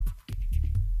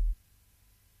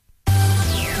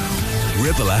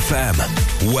Ribble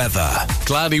FM. Weather.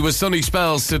 Cloudy with sunny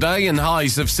spells today and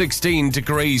highs of 16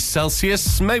 degrees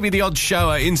Celsius. Maybe the odd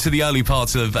shower into the early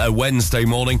part of Wednesday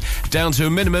morning, down to a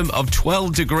minimum of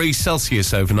 12 degrees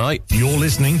Celsius overnight. You're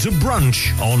listening to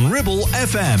Brunch on Ribble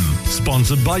FM,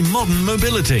 sponsored by Modern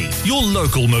Mobility, your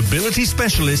local mobility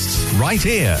specialists right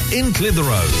here in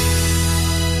Clitheroe.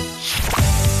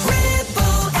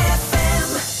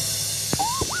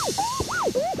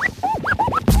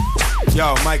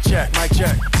 Yo, mic check, mic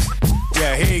check.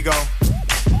 Yeah, here you go.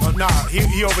 Oh, nah,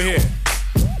 he over here.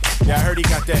 Yeah, I heard he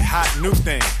got that hot new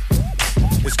thing.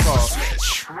 It's called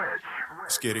Switch.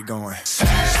 Let's get it going.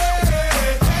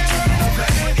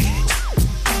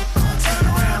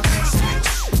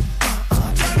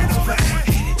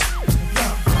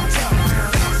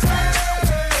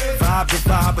 Vibe to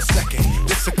vibe a second.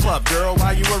 It's a club, girl,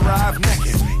 while you arrive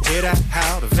naked. Hear that?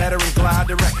 How the veteran glide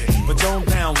the record. But don't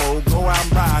download, go out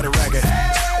and buy the record.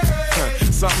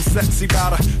 Something sexy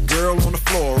about a girl on the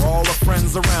floor, all her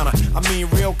friends around her. I mean,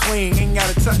 real clean, ain't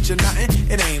gotta touch or nothing.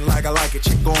 It ain't like I like a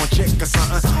chick on chick or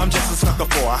something. I'm just a sucker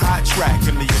for a hot track.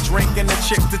 And you're drinking a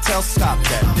chick to tell stop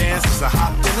that. Dance is a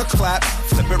hop and a clap.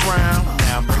 Flip it round,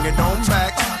 now bring it on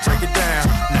back. Break it down,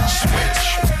 now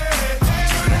switch.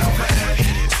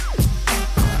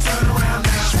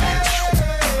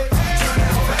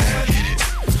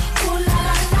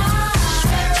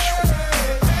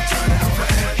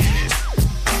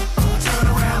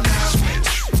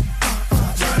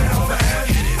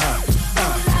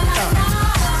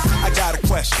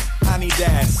 To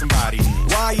ask somebody,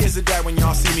 why is it that when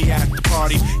y'all see me at the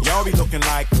party, y'all be looking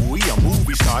like, ooh, he a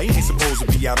movie star? He ain't supposed to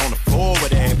be out on the floor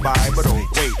with everybody. But oh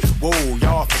wait, whoa,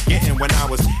 y'all forgetting when I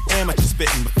was amateur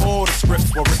spitting before the scripts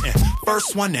were written.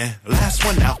 First one in, last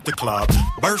one out the club,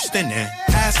 bursting in,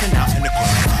 passing out in the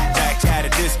club. Back at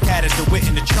it, this cat is the wit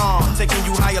and the charm, taking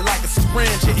you higher like a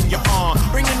syringe hitting your arm,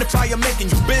 bringing the fire, making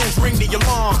you bend, ring the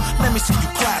alarm. Let me see you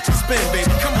clap and spin, baby,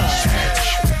 come on.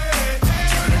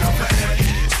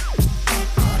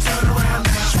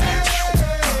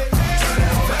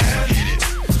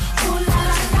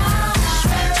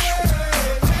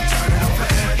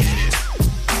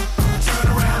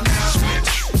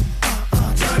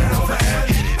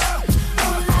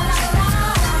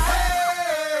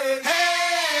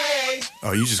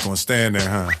 Oh, you just gonna stand there,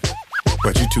 huh?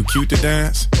 But you too cute to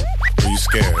dance? Or you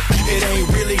scared? It ain't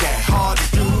really that hard to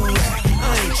do.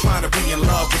 I ain't trying to be in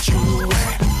love with you.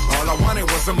 All I wanted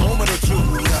was a moment or two.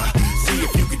 See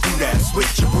if you could do that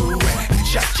switcheroo.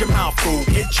 Shut your mouth, fool,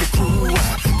 get your crew.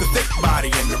 The thick body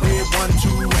and the red one,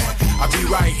 too. I'll be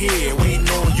right here waiting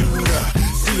on you to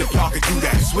see if y'all could do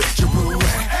that switcheroo.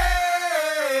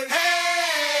 Hey,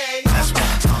 hey, that's what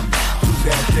I'm talking about. Do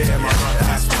that there, mama.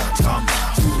 That's what I'm talking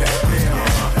about. Do that there, mama.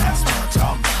 That's what I'm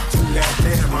talking about. Do that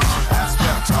there, mama. That's what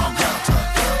I'm talking about.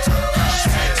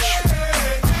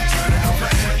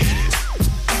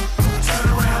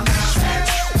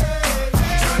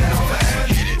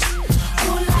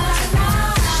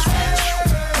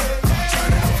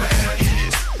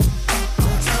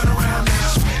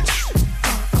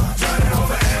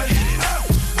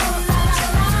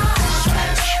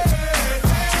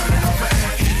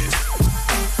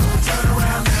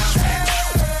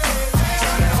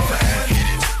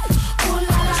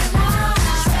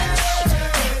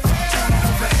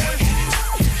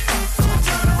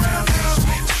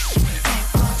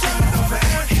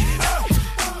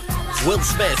 Will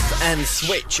Smith and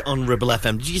Switch on Ribble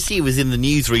FM. Did you see he was in the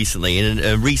news recently in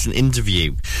a recent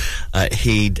interview?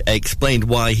 He'd explained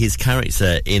why his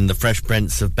character in The Fresh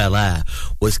Prince of Bel-Air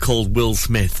was called Will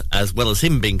Smith, as well as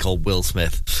him being called Will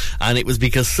Smith. And it was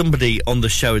because somebody on the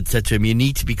show had said to him, you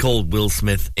need to be called Will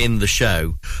Smith in the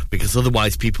show, because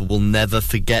otherwise people will never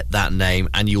forget that name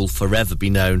and you'll forever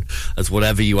be known as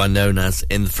whatever you are known as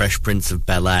in The Fresh Prince of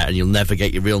Bel-Air, and you'll never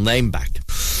get your real name back.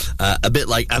 A bit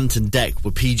like Ant and Dec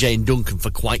were PJ and Duncan for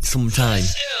quite some time.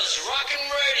 This is Rockin'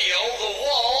 Radio, the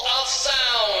wall of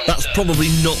sound. That's probably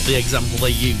not the example they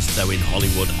used, though, in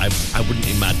Hollywood. I wouldn't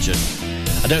imagine.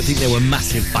 I don't think they were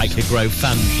massive Biker Grove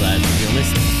fans there, to be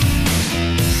honest.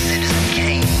 Citizen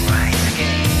Kane, rise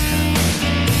again.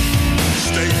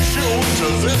 Stay tuned to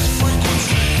this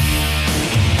frequency.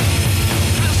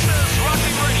 This is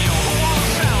Rockin' Radio, the wall of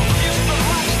sound. The music that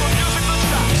rocks, the music that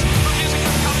shocks, the music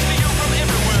that comes to you from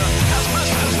everywhere. Cause this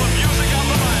is the music of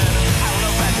the land. I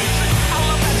love that music, I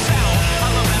love that sound, I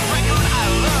love that record, I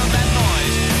love that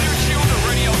noise. You tune to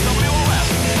Radio WOS,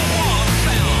 the wall of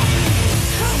sound.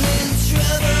 I'm in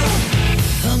trouble,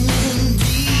 I'm in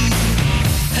deep.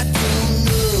 I don't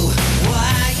know why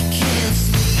I can't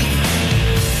sleep.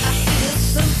 I feel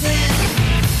something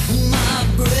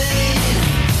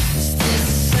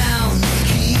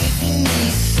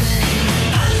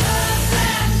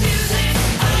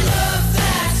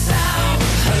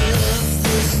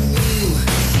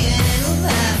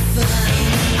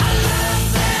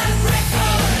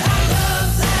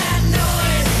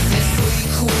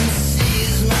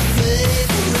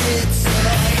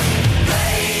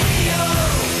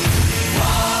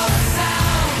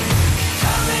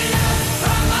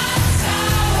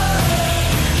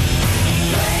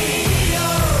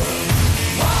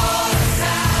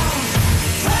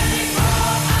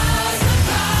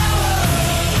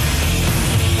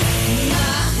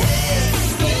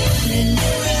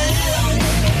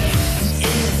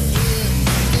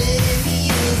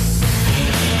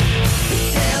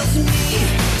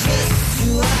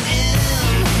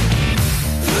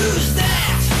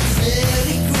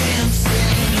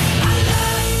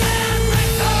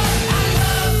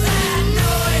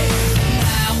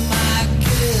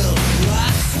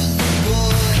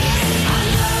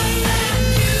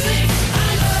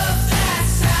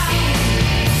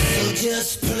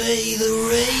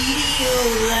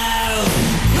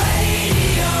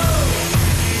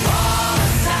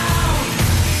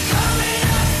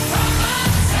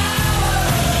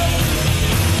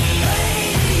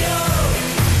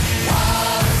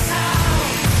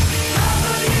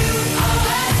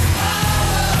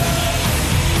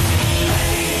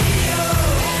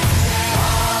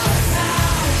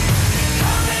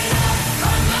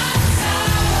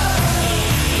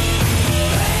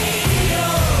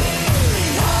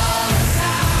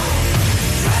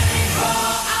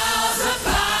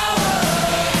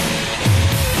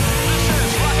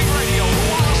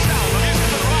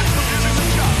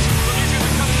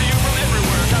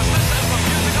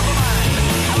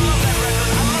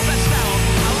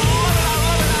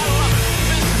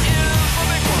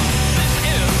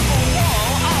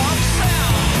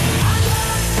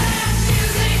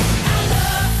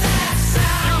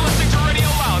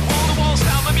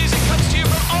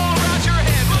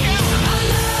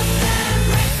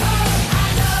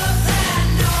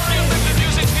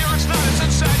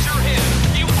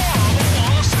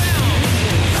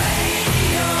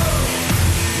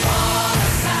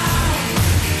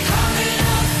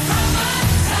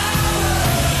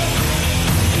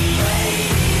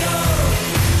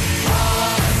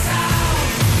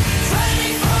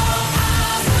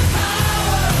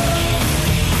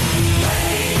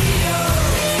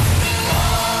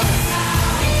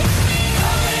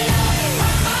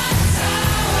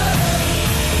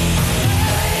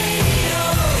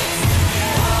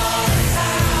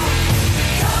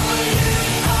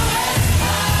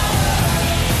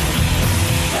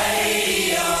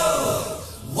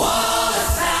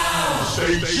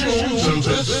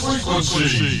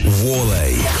frequency.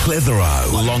 Worley,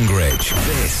 Clitheroe, Longridge.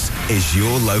 This is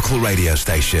your local radio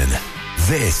station.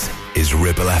 This is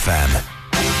Ribble FM.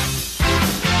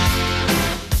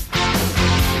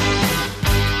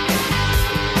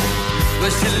 Well,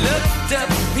 she looked up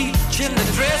peach in the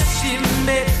dress she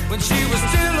made when she was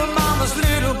still a mama's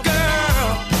little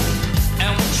girl.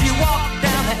 And when she walked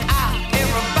down the aisle,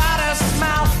 everybody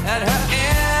smiled at her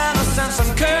innocence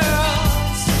and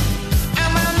curls. And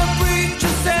when the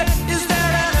preacher said, "Is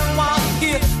there anyone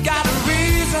here got a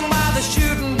reason why they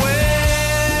shouldn't wait?"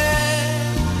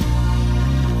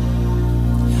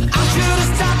 I should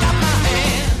have stuck up my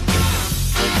hand.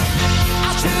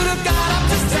 I should have got up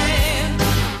to stand.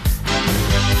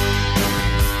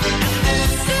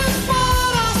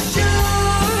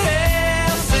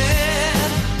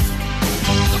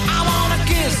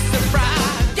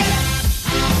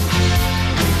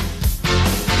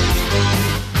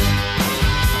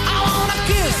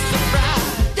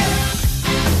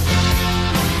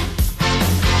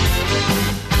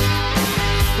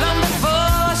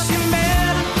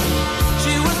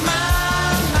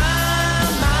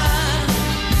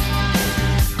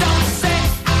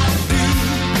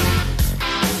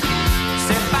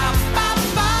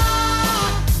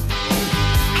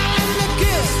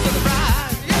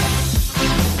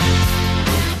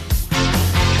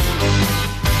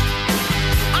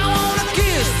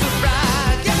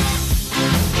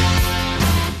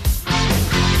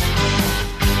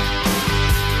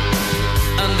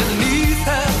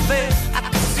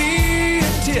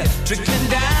 Trickling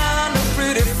down her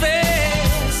pretty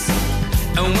face.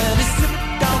 And when he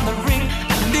slipped on the ring,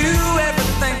 I knew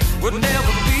everything would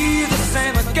never be the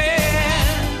same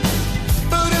again.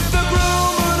 But if the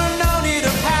groom would have known, he'd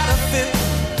have had a fit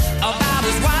about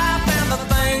his wife and the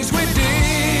things we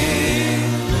did.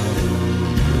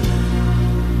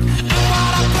 And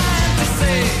what I planned to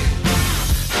say,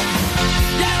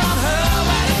 yeah, on her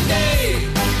wedding day.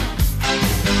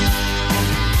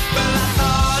 Well, I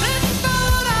thought it,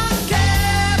 but I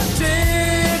kept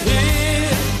it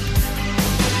here.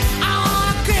 I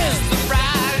wanna kiss the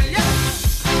bride, yeah.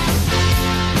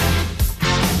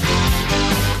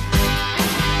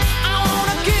 I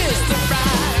wanna kiss the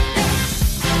bride,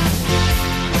 yeah.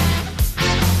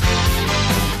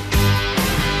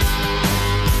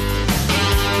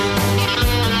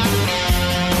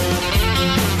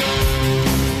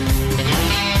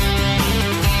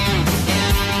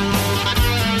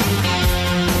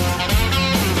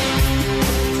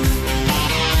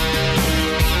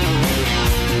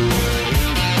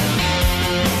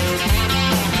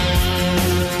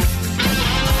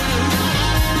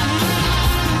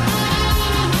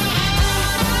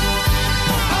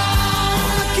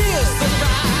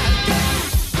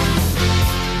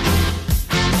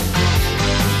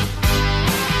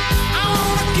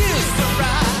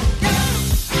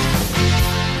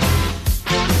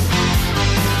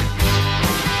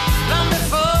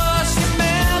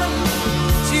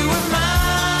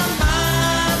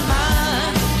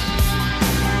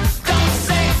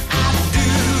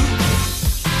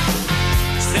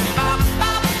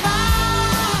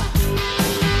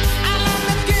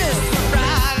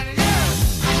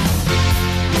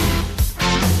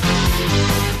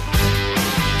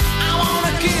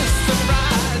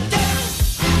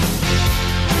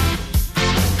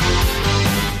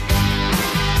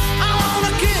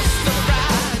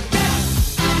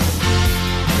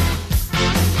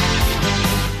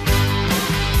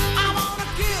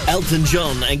 Elton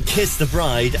John and Kiss the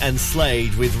Bride and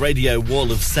Slade with Radio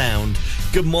Wall of Sound.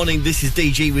 Good morning, this is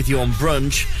DG with you on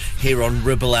Brunch here on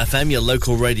Ribble FM, your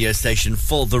local radio station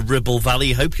for the Ribble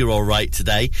Valley. Hope you're all right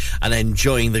today and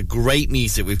enjoying the great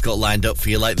music we've got lined up for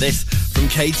you, like this from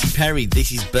Katy Perry.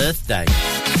 This is Birthday.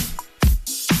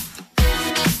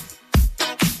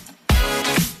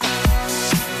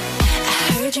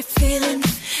 I heard you're feeling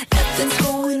nothing's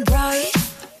going right.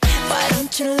 Why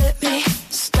don't you let me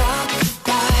stop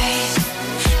by?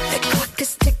 The clock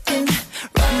is ticking,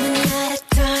 running out of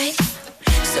time.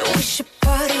 So we should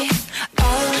party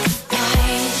all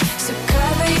night. So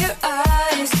cover your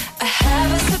eyes, I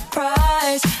have a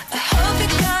surprise. I hope you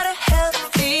got a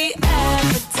healthy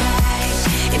appetite.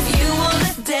 If you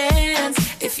wanna dance,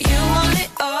 if you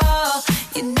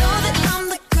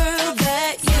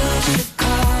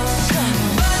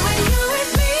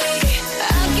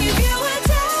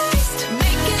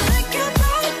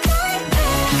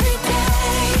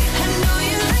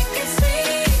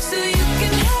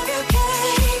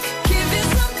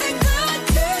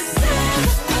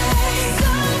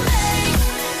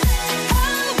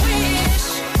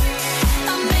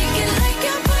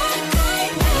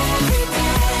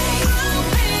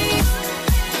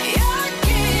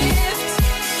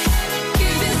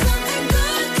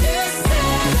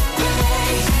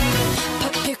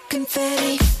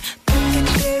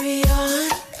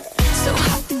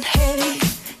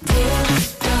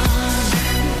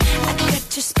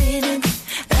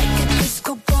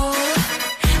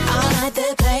that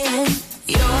they're playing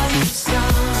your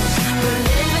song. We're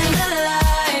living the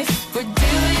life, we're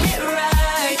doing it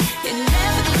right. You're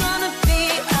never gonna be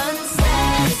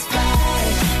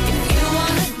unsatisfied. If you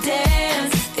wanna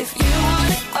dance, if you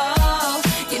want it all,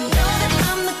 you know that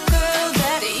I'm the girl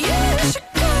that you should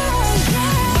call.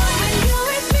 But when you're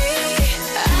with me,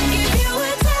 I give you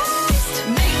a taste,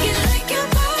 make it like your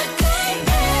birthday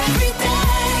every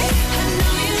day. I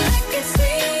know you like it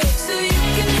sweet, so you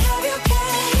can have your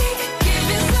cake. Give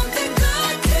you something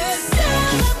good to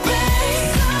celebrate.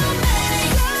 So many,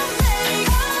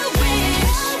 I wish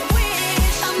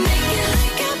I'll make it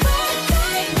like your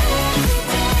birthday every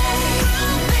day.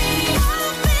 I'll be your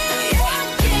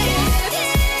gift.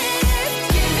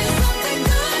 Give you something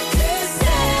good to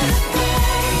celebrate.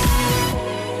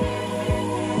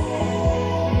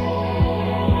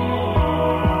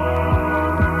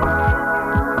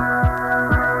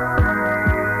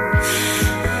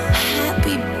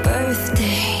 Happy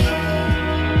birthday.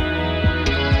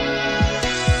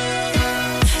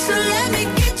 So let me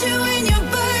get you in your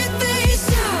birthday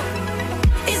suit.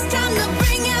 It's time to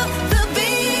bring out the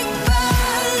big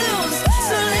balloons.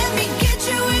 So let me get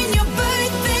you in your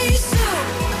birthday suit.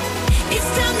 It's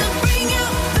time to bring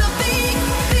out the big,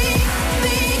 big,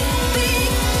 big,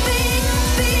 big, big,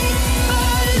 big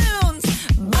balloons.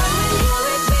 But when you're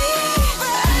with me,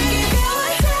 I give you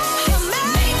a taste,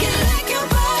 make it like your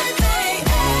birthday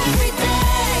every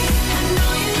day. I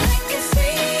know you like it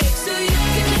sweet, so you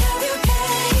can have your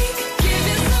cake. Give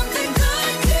you something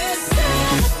good to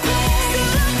celebrate.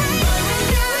 But when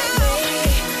you're with me,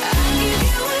 I give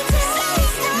you a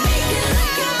taste, make it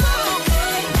like your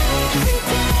birthday every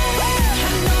day.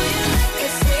 I know you like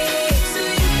it sweet, so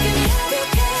you can have your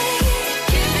cake.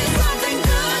 Give you something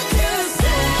good to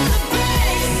celebrate.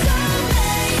 Someday,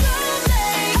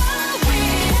 I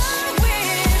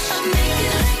wish I'll make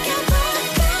it like your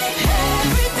birthday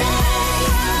every day.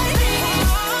 I'll be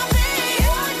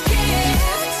your gift.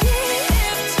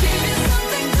 Give you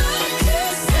something good to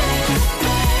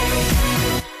celebrate.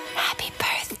 Happy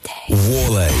birthday.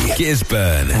 Worley,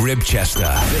 Gisburn,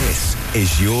 Ribchester. This is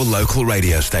your local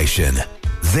radio station.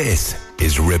 This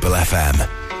is Ribble FM.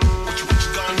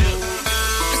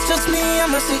 It's just me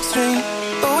and my six string,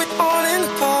 throw it all in the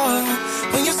car.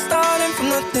 When you're starting from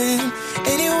nothing,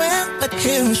 anywhere but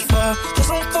here is far. Cause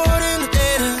I'm caught in the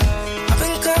data, I've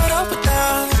been caught up with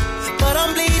that, but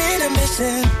I'm bleeding and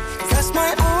missing. That's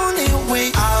my only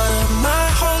way out of my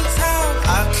hometown.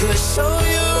 I could show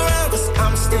you around, cause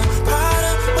I'm still proud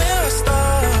of where I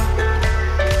started.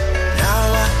 Now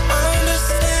I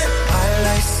understand my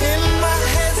life's in my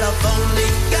hands. I've only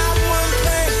got one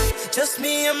plan, just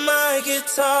me and my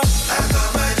guitar. I got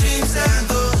my dreams and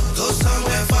go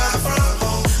somewhere far from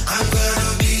home. I'm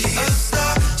gonna be a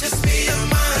star, just me and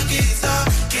my guitar.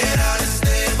 Get out and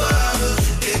stay above,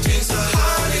 get dreams to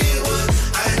Hollywood.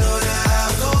 I know that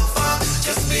I'll go far,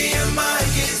 just me and my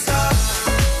guitar.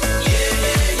 Yeah,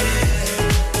 yeah, yeah,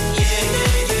 yeah,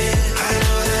 yeah, yeah. I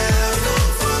know that I'll go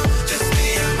far, just me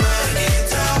and my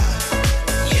guitar.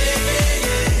 Yeah, yeah,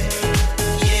 yeah,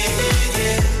 yeah, yeah,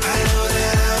 yeah. I know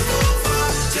that I'll go far,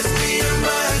 just me and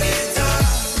my guitar.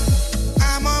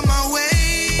 I'm on my way.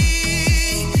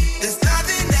 There's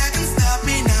nothing that can stop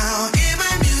me now. Hear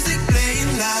my music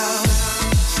playing loud.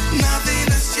 Nothing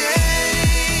has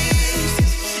changed.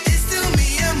 It's still me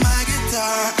and my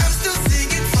guitar. I'm still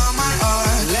singing from my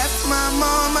heart. Left my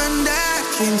mom and dad,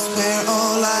 dreams were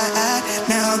all I had.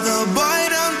 Now the boy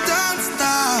don't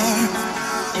start.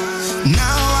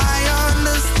 Now I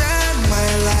understand my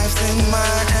life's in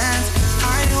my hands.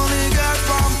 I only got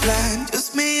one plan,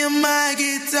 just me and my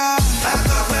guitar. I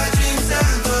got my dreams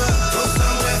and go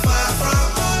somewhere far from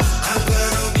home. I'm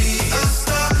gonna be a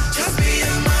star, just me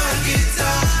and my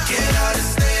guitar. Get out and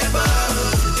stay above,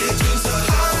 get dreams to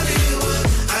Hollywood.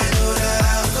 I know that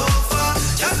I'll go far,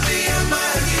 just me and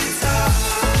my guitar.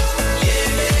 Yeah,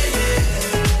 yeah, yeah,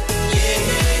 yeah,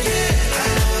 yeah, yeah. I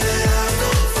know that I'll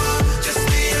go far, just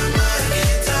me and my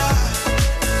guitar.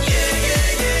 Yeah,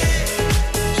 yeah, yeah,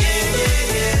 yeah,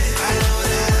 yeah, yeah. I know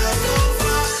that I'll go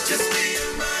far, just me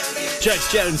and my guitar. Jax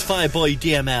Jones, Fireboy,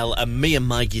 DML, and me and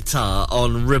my guitar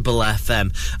on Ribble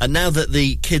FM. And now that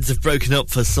the kids have broken up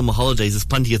for summer holidays, there's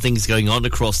plenty of things going on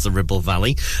across the Ribble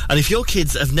Valley. And if your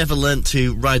kids have never learnt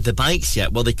to ride their bikes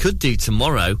yet, well, they could do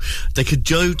tomorrow. They could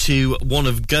go to one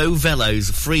of Go Velo's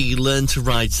free Learn to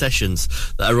Ride sessions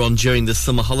that are on during the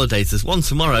summer holidays. There's one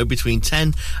tomorrow between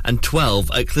 10 and 12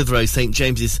 at Clitheroe St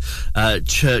James's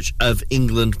Church of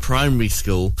England Primary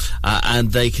School,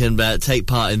 and they can take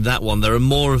part in that one. There are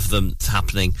more of them events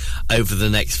happening over the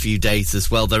next few days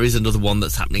as well. There is another one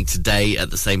that's happening today at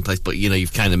the same place, but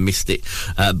you've kind of missed it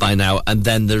by now. And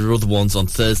then there are other ones on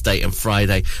Thursday and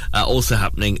Friday, also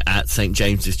happening at St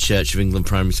James's Church of England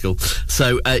Primary School.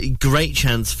 So great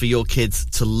chance for your kids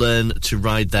to learn to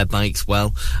ride their bikes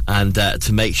well, and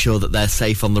to make sure that they're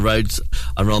safe on the roads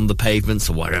or on the pavements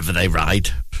or wherever they ride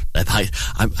their bikes.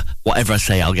 Whatever I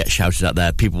say, I'll get shouted at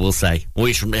there. People will say, well,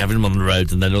 you shouldn't be having them on the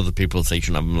roads, and then other people will say you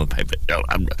shouldn't have them on the pavement.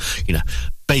 No,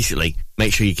 basically,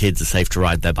 make sure your kids are safe to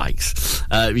ride their bikes.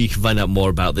 You can find out more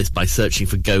about this by searching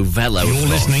for Go Velo. You're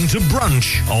listening to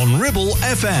Brunch on Ribble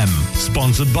FM,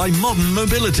 sponsored by Modern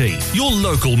Mobility, your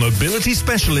local mobility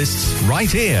specialists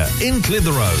right here in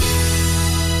Clitheroe.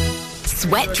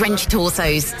 Sweat-drenched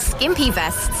torsos, skimpy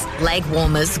vests, leg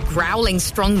warmers, growling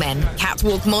strongmen,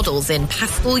 catwalk models in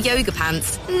pastel yoga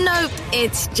pants. Nope,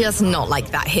 it's just not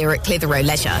like that here at Clitheroe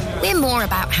Leisure. We're more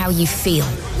about how you feel,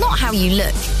 not how you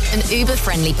look. An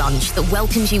uber-friendly bunch that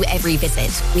welcomes you every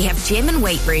visit. We have gym and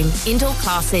weight room, indoor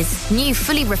classes, new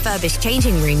fully refurbished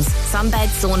changing rooms, sunbed,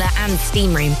 sauna and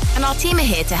steam room. And our team are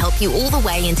here to help you all the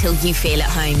way until you feel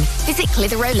at home. Visit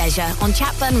Clitheroe Leisure on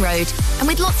Chatburn Road, and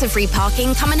with lots of free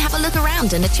parking, come and have a look around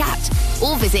and a chat.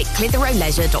 Or visit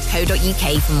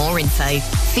clitheroeleisure.co.uk for more info.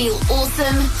 Feel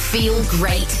awesome, feel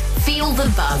great, feel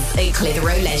the buzz at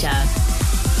Clitheroe Leisure.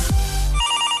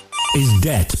 Is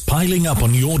debt piling up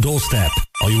on your doorstep?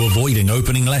 Are you avoiding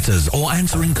opening letters or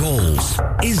answering calls?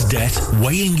 Is debt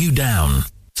weighing you down?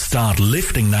 Start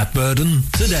lifting that burden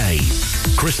today.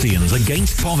 Christians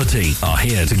Against Poverty are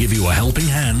here to give you a helping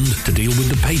hand to deal with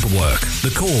the paperwork,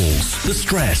 the calls, the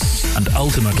stress, and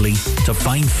ultimately to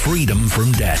find freedom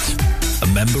from debt. A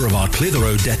member of our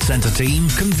Clitheroe Debt Centre team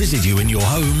can visit you in your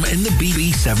home in the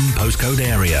BB7 postcode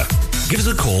area. Give us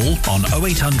a call on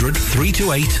 0800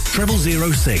 328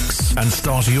 0006 and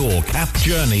start your CAP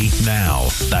journey now.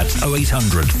 That's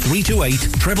 0800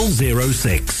 328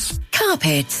 0006.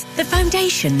 Carpets, the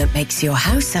foundation that makes your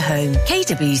house a home.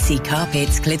 KWC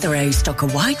Carpets Clitheroe stock a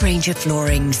wide range of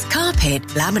floorings, carpet,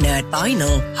 laminate,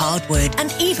 vinyl, hardwood,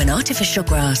 and even artificial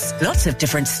grass. Lots of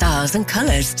different styles and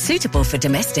colours, suitable for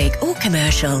domestic or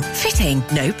commercial. Fitting,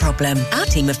 no problem. Our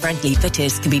team of friendly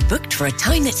fitters can be booked for a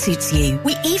time that suits you.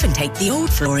 We even take the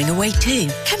old flooring away too.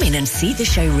 Come in and see the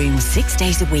showroom 6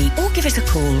 days a week, or give us a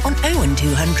call on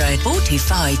 01200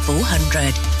 425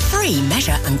 400. Free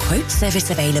measure and quote service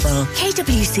available.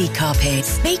 KWC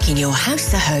Carpets, making your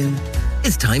house a home.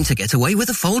 It's time to get away with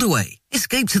a foldaway.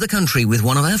 Escape to the country with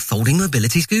one of our folding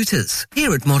mobility scooters.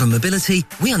 Here at Modern Mobility,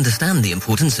 we understand the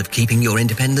importance of keeping your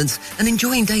independence and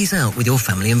enjoying days out with your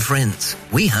family and friends.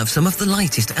 We have some of the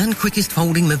lightest and quickest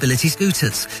folding mobility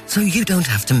scooters, so you don't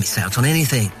have to miss out on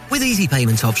anything. With easy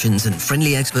payment options and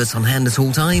friendly experts on hand at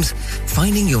all times,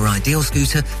 finding your ideal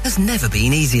scooter has never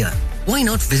been easier. Why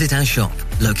not visit our shop,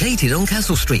 located on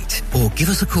Castle Street, or give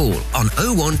us a call on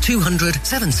 01200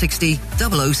 760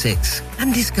 006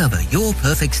 and discover your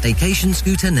perfect staycation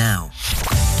scooter now.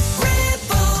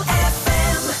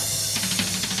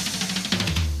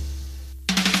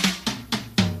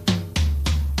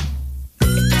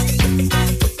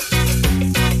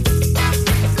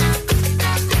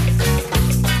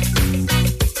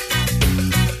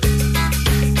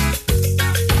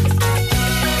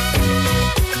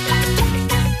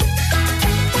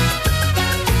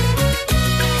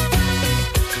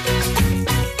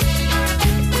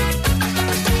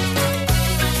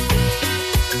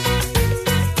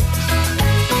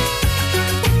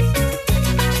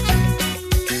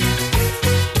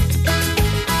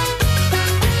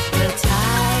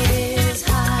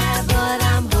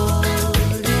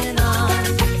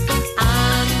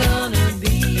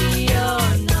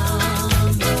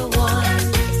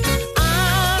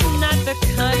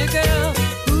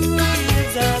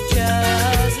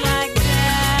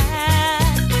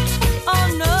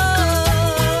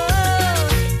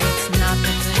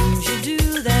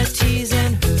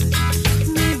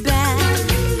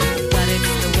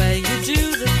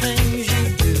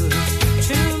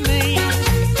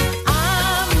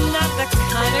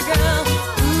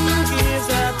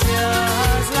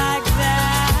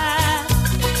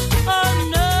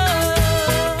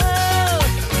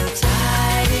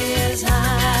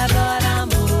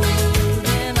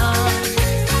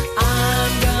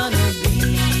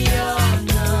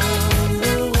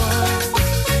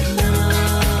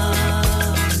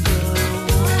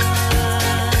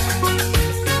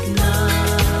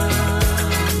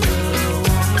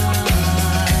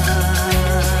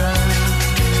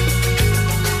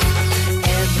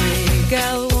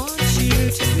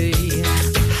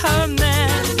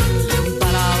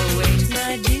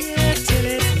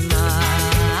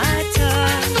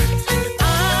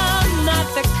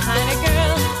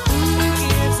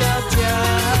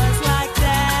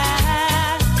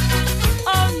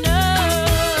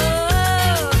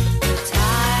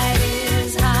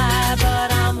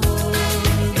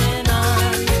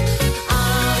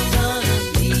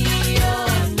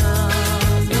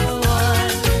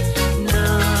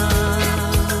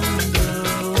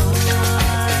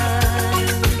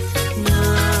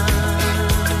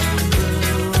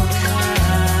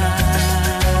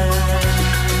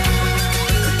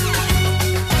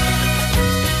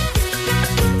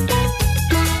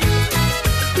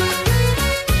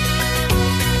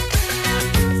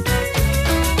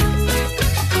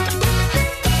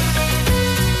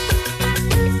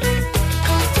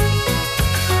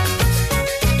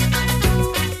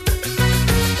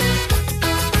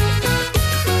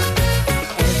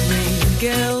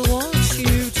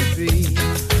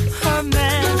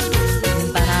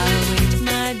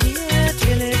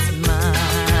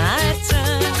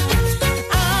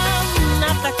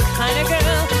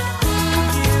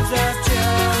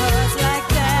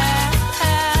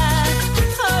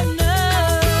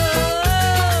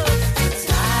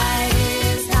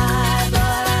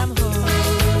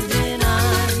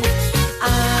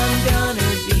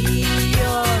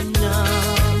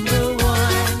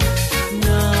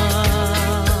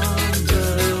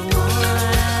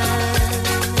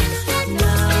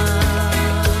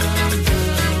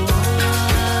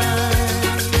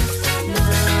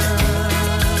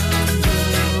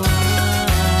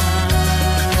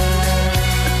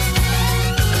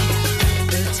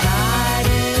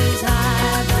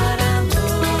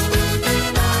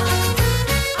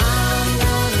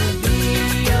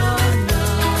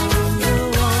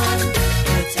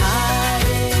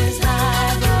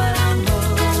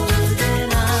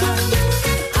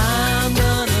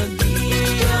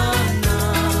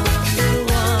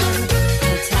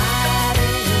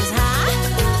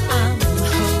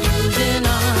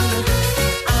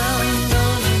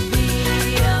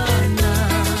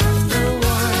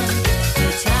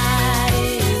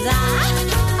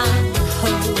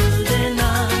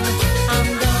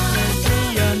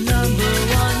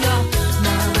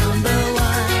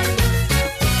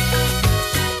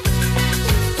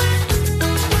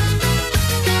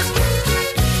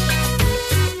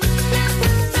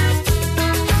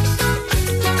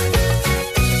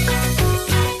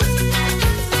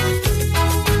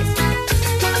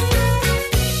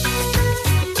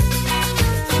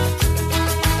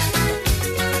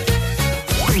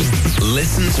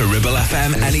 Listen to Ribble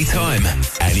FM anytime,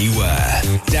 anywhere.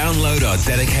 Download our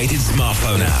dedicated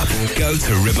smartphone app. Go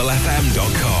to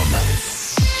ribblefm.com.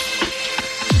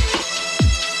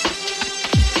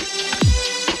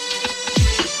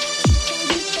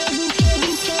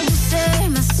 Say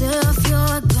myself,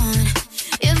 you're gone.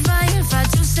 If I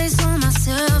do say so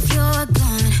myself, you're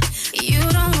gone. You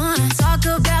don't wanna talk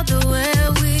about the way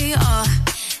we are.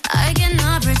 I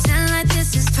cannot pretend like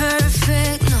this is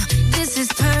perfect. No, this is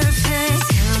perfect.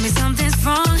 Tell me something's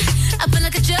wrong. I feel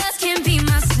like I just can't be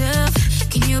myself.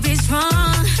 Can you be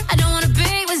strong? I don't wanna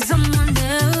be with someone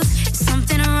else. Is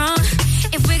something wrong?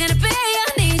 If we're gonna be, I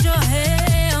need your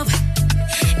help.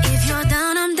 If you're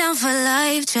down, I'm down for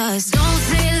life. Just don't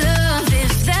say love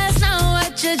if that's not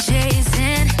what you're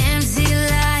chasing. Empty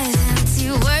lies, empty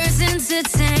words,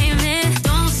 entertainment.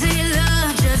 Don't say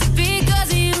love just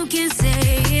because you can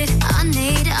say it.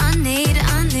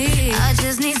 I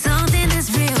just need something that's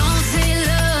real. Don't say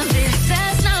love if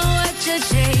that's not what you're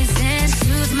chasing.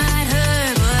 Truth might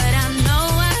hurt, but I know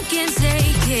I can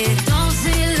take it. Don't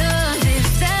say love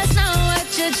if that's not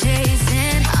what you're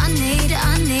chasing.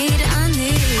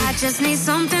 I just need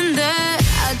something that,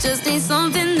 I just need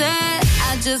something that,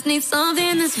 I just need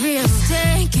something that's real.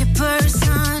 Take it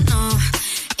personal.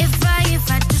 If I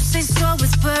do say so,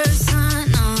 it's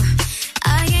personal.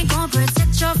 I ain't gonna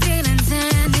protect your feelings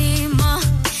anymore.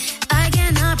 I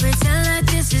cannot pretend like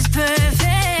this is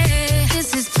perfect.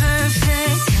 This is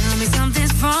perfect. Tell me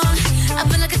something's wrong. I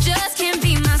feel like I just can't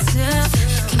be myself.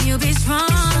 Can you be strong?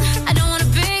 I don't wanna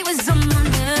be with someone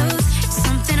else.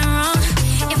 Something wrong.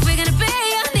 If we're gonna be,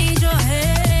 I need your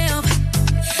help.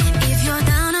 If you're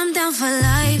down, I'm down for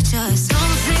life. Just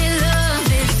don't say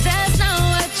love if that's not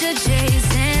what you're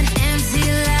chasing. Empty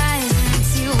lies,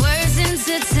 empty words,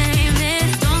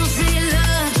 entertainment. Don't say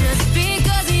love just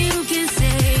because you can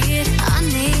say it.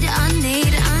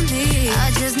 I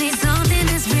just need something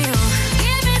that's real.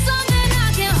 Give me something I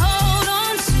can hold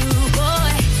on to,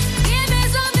 boy. Give me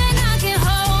something I can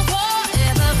hold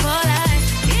forever for life.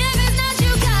 If it's not,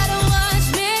 you gotta watch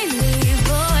me leave,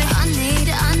 boy.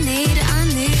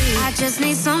 I just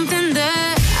need something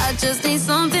that, I just need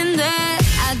something that,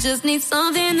 I just need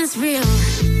something that's real.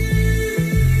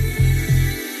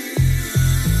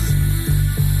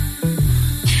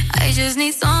 I just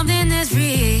need something that's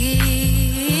real.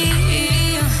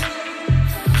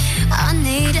 I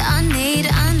need. I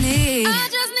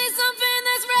just need something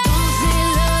that's real. Don't say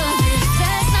love if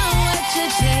that's not what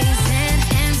you're chasing.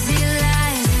 Empty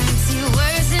lies, empty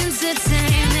words,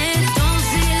 entertainment. Don't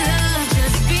say love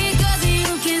just because you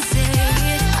can say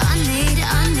it.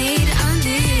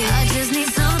 I just need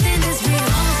something that's real.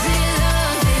 Don't say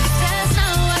love if that's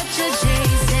not what you're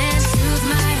chasing. Truth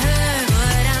might hurt,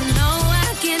 but I know I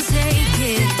can take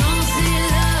it. Don't say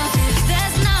love if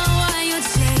that's not what you're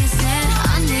chasing.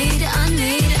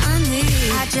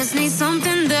 I just need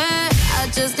something that, I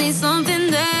just need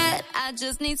something that, I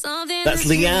just need something. That's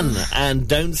Leanne and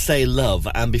Don't Say Love,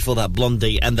 and before that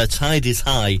Blondie and The Tide Is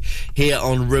High here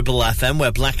on Ribble FM,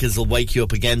 where Blackers will wake you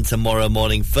up again tomorrow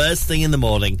morning. First thing in the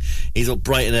morning, he's up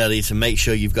bright and early to make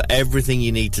sure you've got everything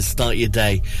you need to start your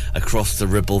day across the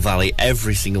Ribble Valley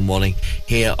every single morning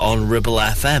here on Ribble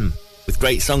FM, with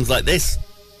great songs like this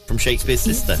from Shakespeare's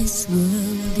sister. This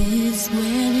world is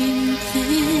wearing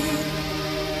thin,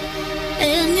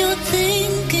 and you're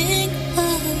thinking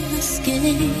of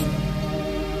escape,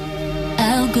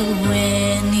 I'll go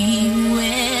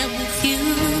anywhere with you.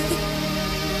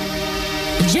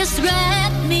 Just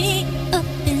wrap me up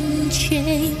in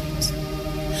chains.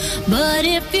 But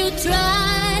if you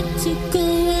try to go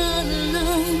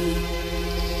alone,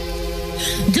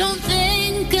 don't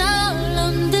think I'll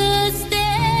understand.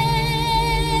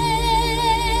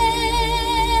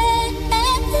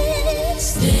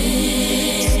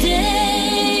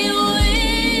 Stay with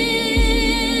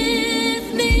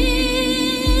me.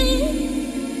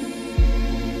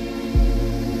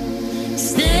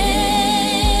 Stay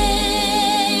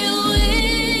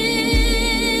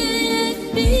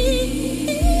with me.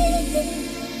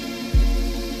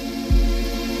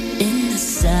 In the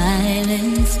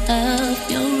silence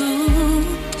of your room,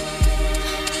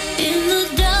 in the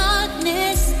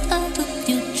darkness of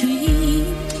your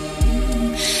dream,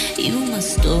 you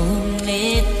must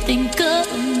only think of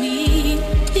me.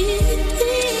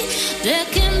 There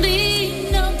can be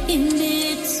no in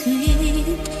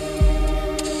between.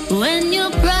 When your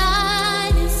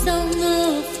pride is on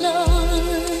the floor,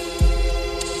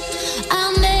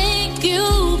 I'll make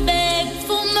you beg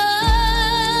for more.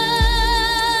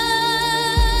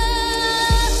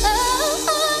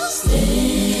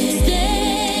 Stay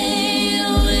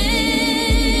with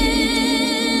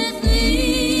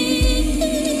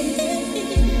me.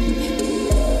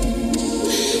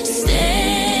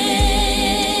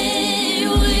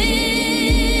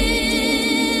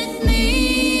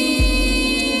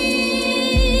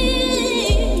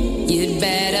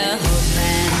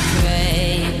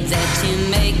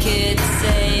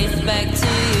 back to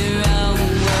your own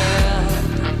world.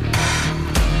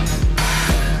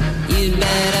 You'd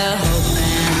better hope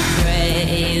and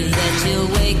pray that you'll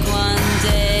wake one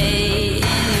day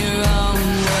in your own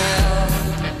world.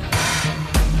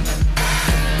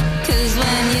 'Cause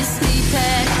when you sleep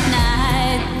at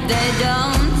night, they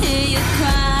don't hear your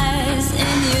cries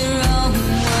in your own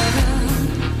world.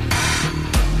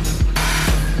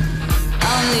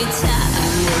 Only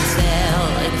time will tell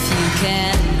if you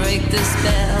can break the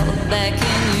spell back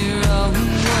in your own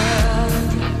world.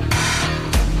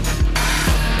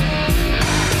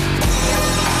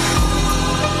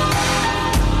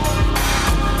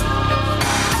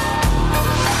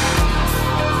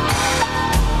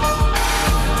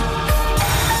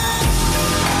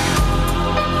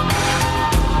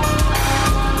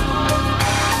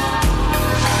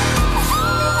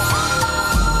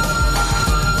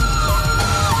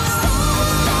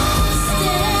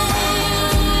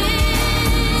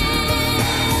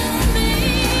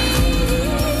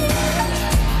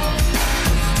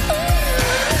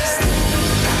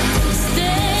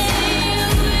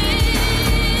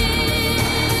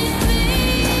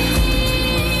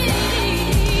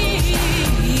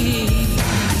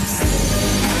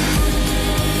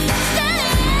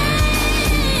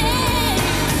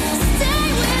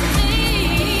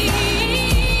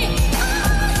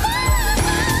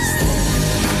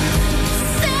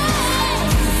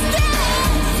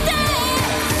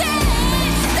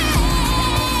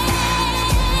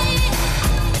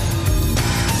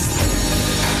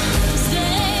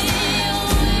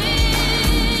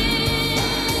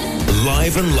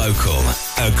 Live and local,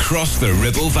 across the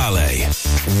Ribble Valley.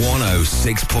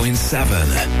 106.7.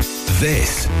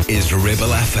 This is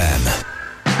Ribble FM.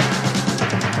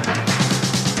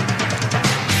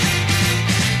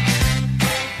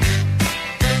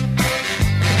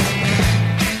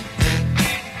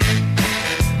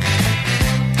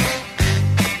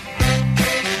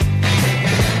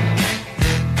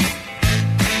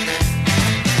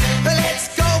 Let's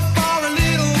go for a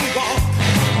little walk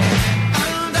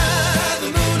under the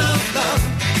moon of love.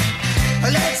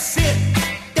 Let's sit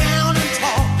down and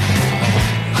talk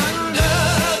under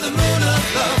the moon of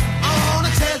love. I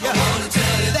wanna tell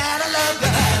you that I love you,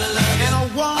 and I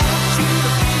want you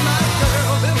to be my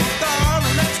girl, little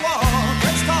darling. Let's walk,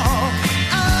 let's talk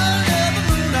under the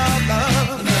moon of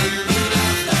love.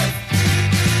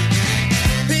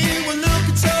 He will look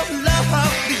at your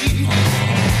lovely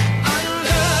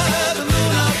under the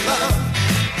moon of love.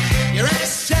 Your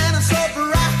eyes shining so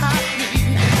brightly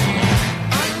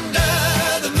under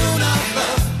the moon of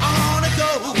love. I wanna go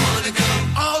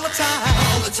all the time,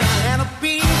 and I'll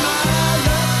be my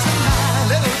love tonight,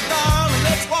 little darling.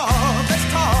 Let's walk, let's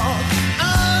talk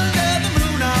under the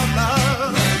moon of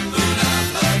love.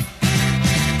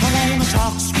 I wanna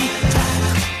talk sweet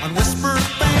talk and whisper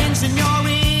things in your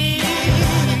ear.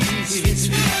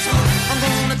 I'm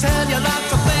gonna tell you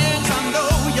lots of things I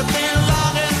know you've been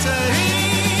longing to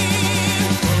hear.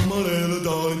 Come on, little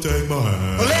darling, take my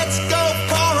hand. Let's go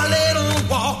for a little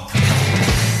walk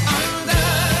under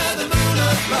the moon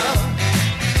of love.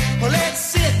 Let's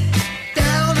sit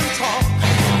down and talk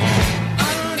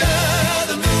under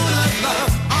the moon of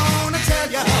love. I wanna tell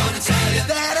you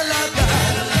that I love you,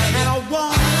 and I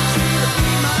want you to be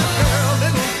my girl,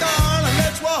 little darling.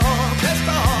 Let's walk, let's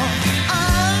talk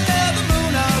under the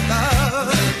moon of love.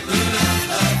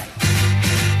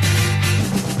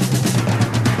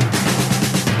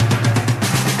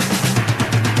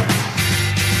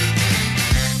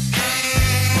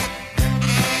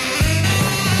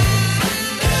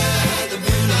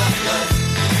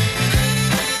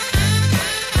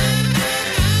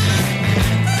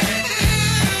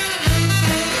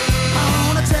 I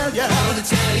wanna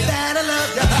tell you that I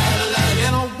love you,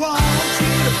 and I want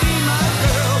you to be my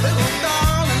girl, little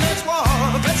darling. Let's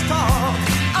walk, let's talk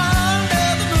under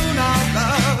the moon of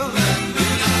love.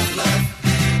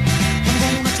 I'm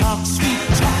gonna talk sweet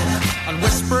talk and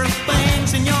whisper things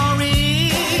in your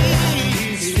ear.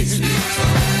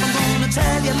 I'm gonna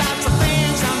tell you lots of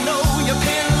things I know you've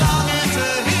been longing to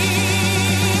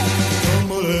hear.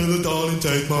 Come on, little darling,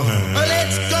 take my hand.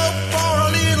 Let's go for a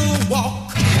little walk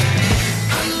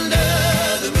under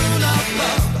the moon of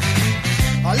love.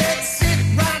 Let's sit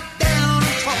right down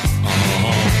and talk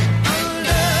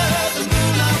under the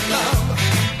moon of love.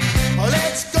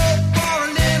 Let's go for a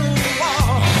little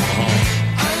walk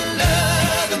under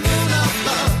the moon of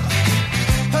love.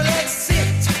 Let's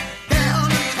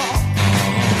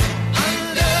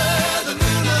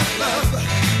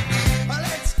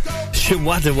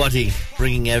Waddy Waddy,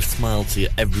 bringing a smile to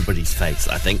everybody's face,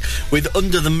 I think, with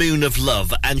Under the Moon of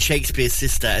Love and Shakespeare's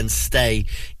Sister and Stay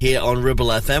here on Ribble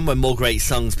FM, where more great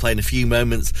songs play in a few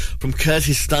moments from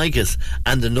Curtis Stigers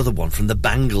and another one from the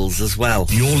Bangles as well.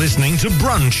 You're listening to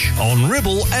Brunch on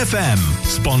Ribble FM,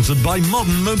 sponsored by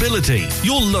Modern Mobility,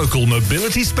 your local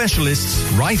mobility specialists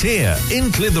right here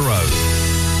in Clitheroe.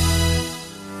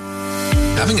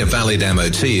 Having a valid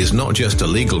MOT is not just a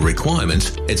legal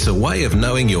requirement, it's a way of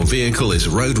knowing your vehicle is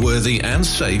roadworthy and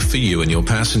safe for you and your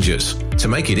passengers. To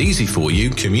make it easy for you,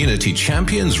 Community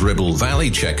Champions Ribble Valley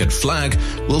Checkered Flag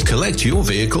will collect your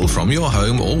vehicle from your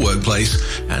home or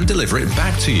workplace and deliver it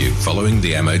back to you following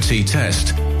the MOT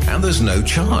test. And there's no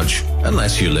charge,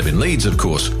 unless you live in Leeds, of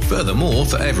course. Furthermore,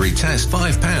 for every test,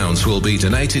 £5 will be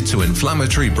donated to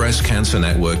Inflammatory Breast Cancer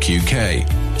Network UK.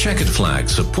 Checkered Flag,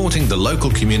 supporting the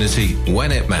local community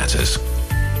when it matters.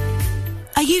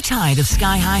 Are you tired of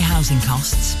sky-high housing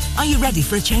costs? Are you ready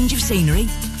for a change of scenery?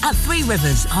 At Three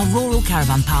Rivers, our rural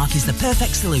caravan park is the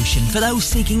perfect solution for those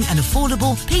seeking an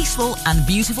affordable, peaceful and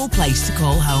beautiful place to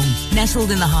call home.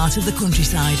 Nestled in the heart of the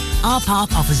countryside, our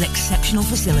park offers exceptional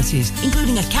facilities,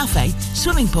 including a cafe,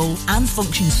 swimming pool and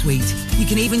function suite. You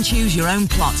can even choose your own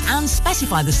plot and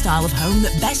specify the style of home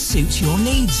that best suits your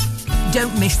needs.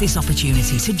 Don't miss this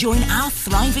opportunity to join our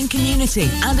thriving community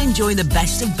and enjoy the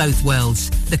best of both worlds.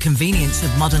 The convenience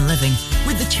of modern living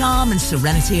with the charm and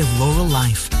serenity of rural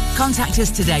life. Contact us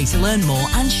today to learn more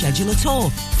and schedule a tour.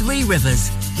 Three Rivers,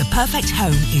 the perfect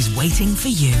home is waiting for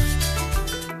you.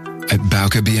 At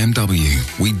Bowker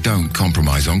BMW, we don't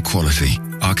compromise on quality.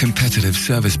 Our competitive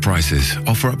service prices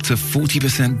offer up to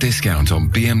 40% discount on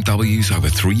BMWs over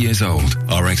 3 years old.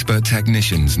 Our expert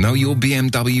technicians know your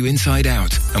BMW inside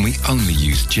out, and we only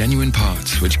use genuine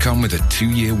parts which come with a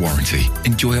 2-year warranty.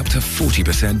 Enjoy up to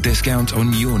 40% discount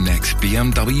on your next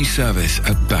BMW service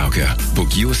at Bowker.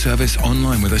 Book your service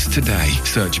online with us today.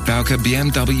 Search Bowker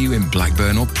BMW in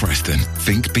Blackburn or Preston.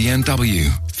 Think BMW.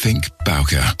 Think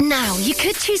Bowker. Now, you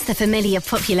could choose the familiar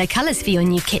popular colours for your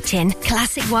new kitchen.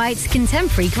 Classic whites,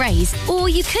 contemporary greys, or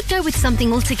you could go with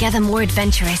something altogether more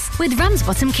adventurous with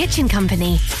Ramsbottom Kitchen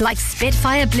Company, like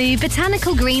Spitfire Blue,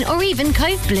 Botanical Green, or even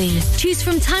Cove Blue. Choose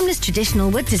from timeless traditional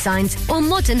wood designs or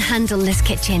modern handleless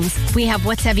kitchens. We have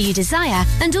whatever you desire,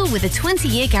 and all with a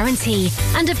 20-year guarantee.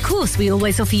 And of course, we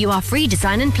always offer you our free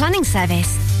design and planning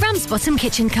service. Ramsbottom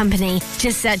Kitchen Company.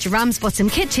 Just search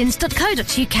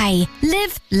ramsbottomkitchens.co.uk.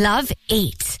 Live, love,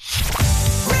 eat.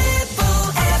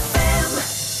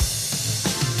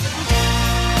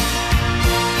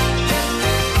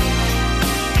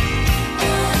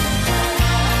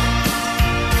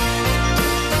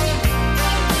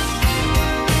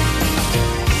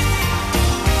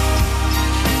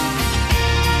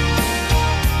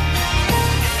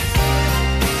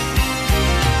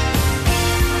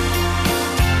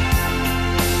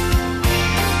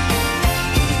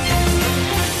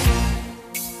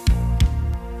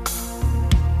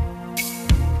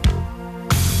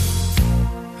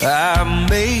 I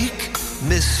make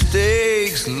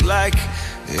mistakes like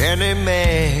any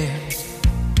man.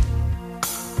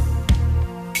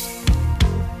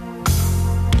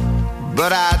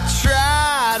 But I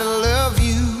try to love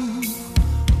you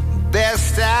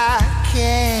best I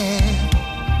can.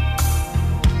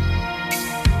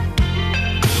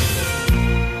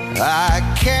 I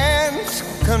can't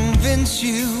convince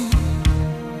you,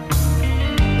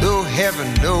 though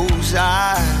heaven knows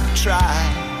I've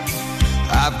tried.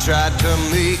 I've tried to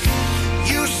make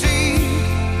you see,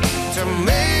 to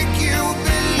make you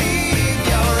believe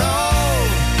you're all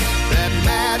that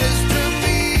matters to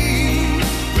me.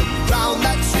 The ground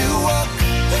that you walk,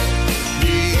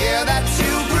 the air that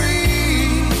you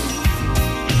breathe.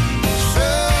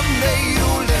 Someday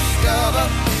you'll discover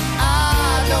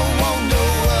I don't want no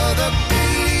other.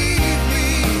 Believe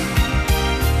me,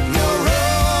 you're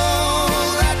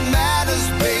all that matters,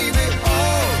 baby.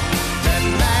 All that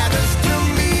matters to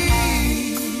me.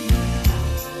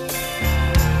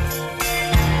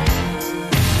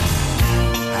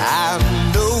 I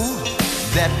know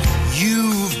that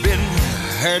you've been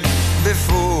hurt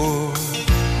before,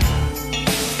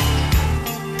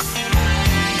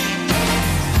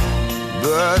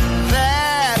 but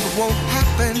that won't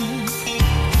happen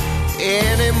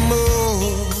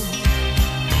anymore.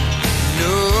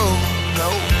 No, no.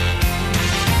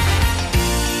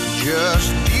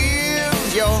 Just give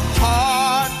your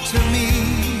heart to me,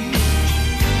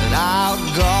 and I'll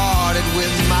guard it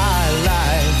with my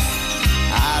life.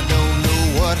 I don't know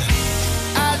what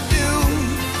I'd do,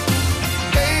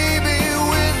 baby,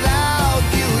 without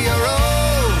you. You're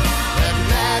all that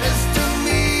matters to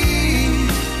me.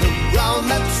 The ground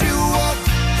that you walk,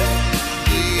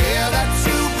 the air that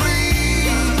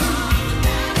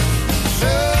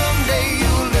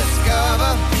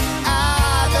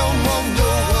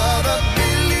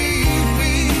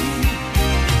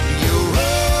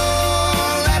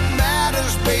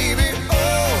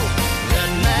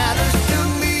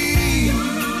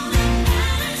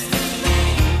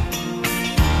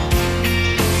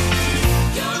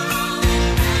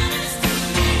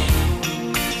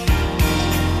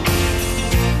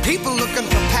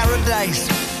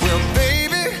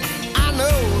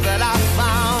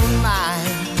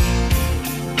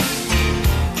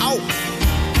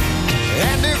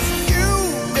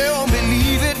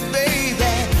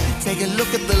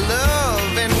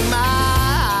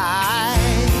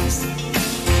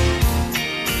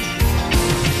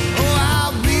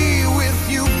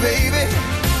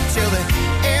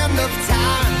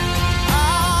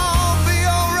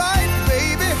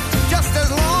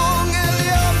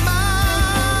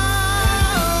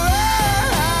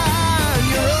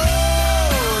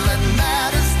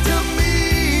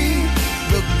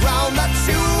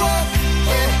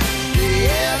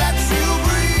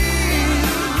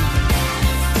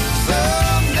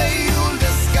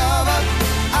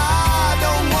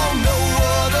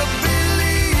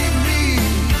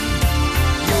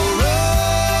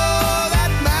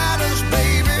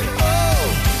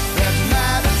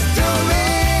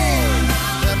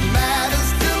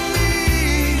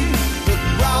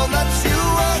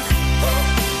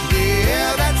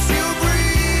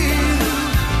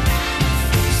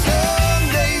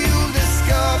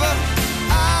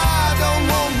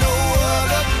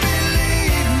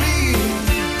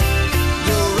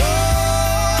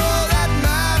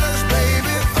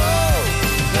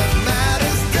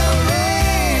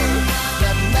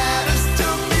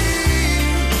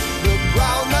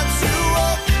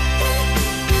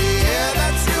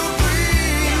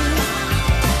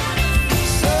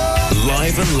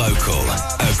and local,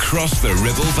 across the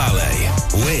Ribble Valley.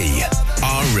 We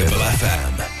are Ribble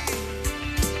FM.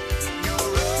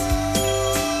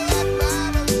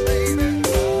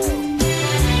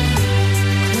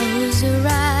 Close your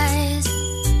eyes,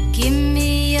 give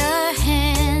me your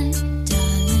hand,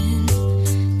 darling.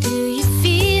 Do you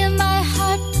feel my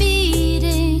heart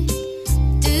beating?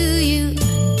 Do you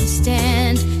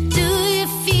understand? Do you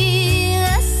feel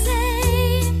the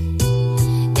same?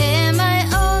 Am I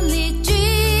only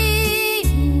dreaming?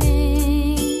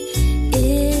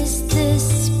 Is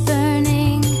this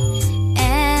burning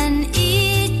an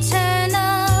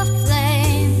eternal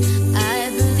flame? I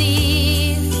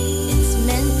believe it's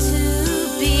meant to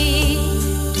be,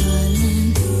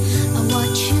 darling. I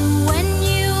watch you when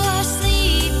you are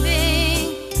sleeping.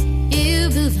 You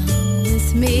belong with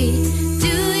me. Do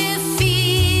you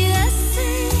feel the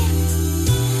same?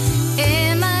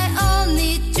 Am I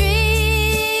only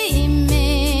dreaming?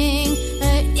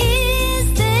 Or is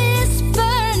this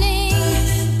burning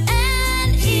an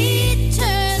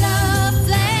eternal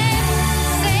flame?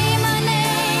 Say my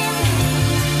name.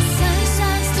 Sun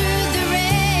shines through the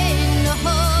rain. The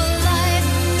whole life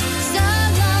so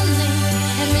lonely,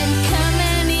 and then come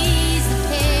and ease the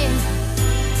pain.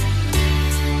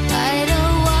 I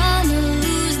don't wanna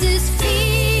lose this feeling.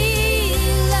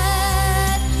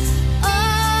 Oh.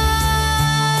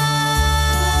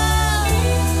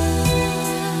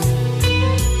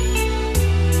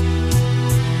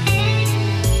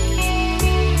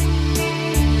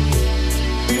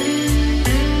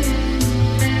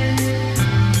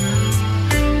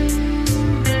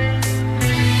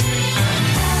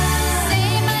 Say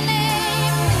my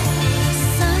name.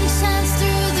 Sun shines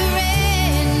through the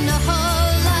rain. The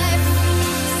whole life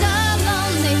so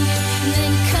lonely, and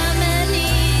then come and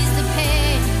ease the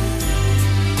pain.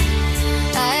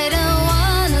 I don't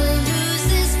wanna lose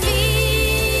this feeling.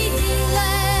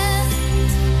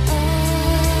 Oh.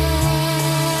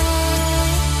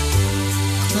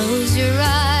 Close your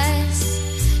eyes,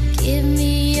 give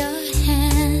me your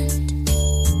hand.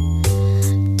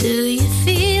 Do you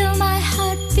feel my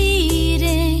heart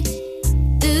beating?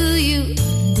 Do you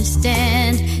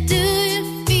understand? Do you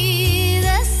feel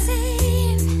the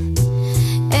same?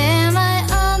 Am I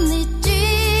only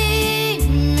dreaming?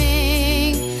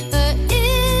 Or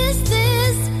is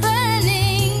this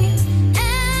burning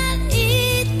an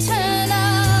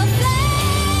eternal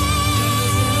flame?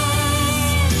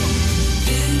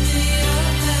 Give me your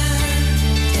hand,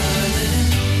 darling.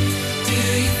 Do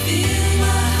you feel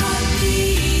my heart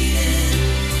beating?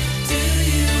 Do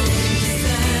you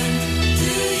understand?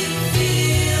 Do you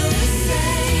feel the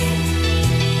same?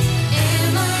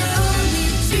 Am I only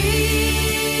dreaming?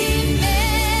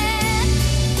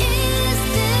 Is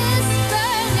this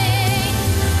burning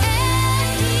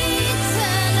an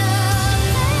eternal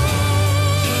flame?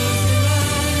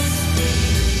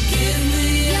 Give me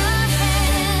your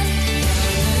hand.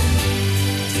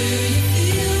 Do you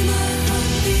feel my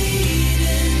heart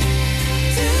beating?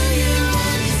 Do you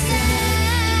understand?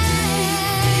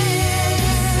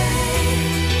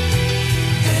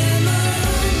 Am I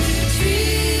only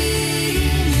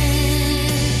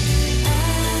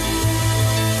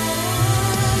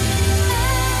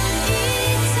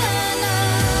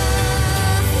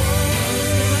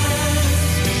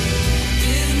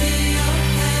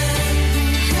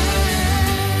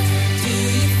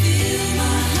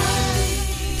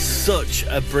Such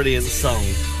a brilliant song,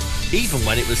 even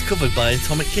when it was covered by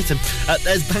Atomic Kitten.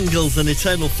 There's Bangles and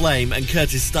Eternal Flame and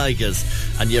Curtis Stigers,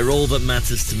 and you're all that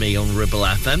matters to me on Ribble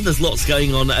FM. There's lots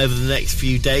going on over the next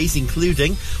few days,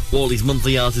 including Wally's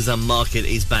monthly artisan market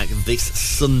is back this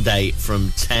Sunday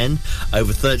from 10.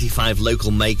 Over 35 local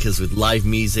makers with live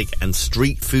music and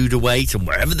street food await, and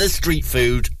wherever there's street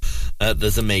food,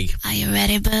 there's a me. Are you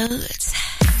ready, Boots?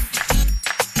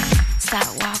 Start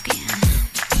walking.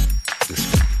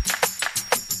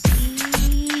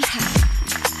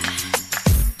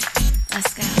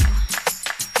 Let's go.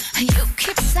 You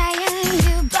keep saying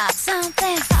you bought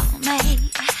something for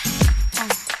me.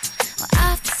 Well,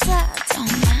 officer,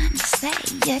 don't mind to say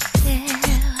you do.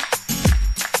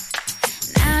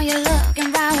 Now you're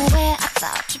looking right where I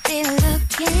thought you'd be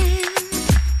looking.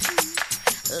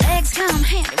 Legs come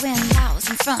handy when I was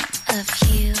in front of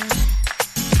you.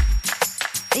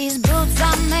 These boots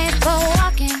are made for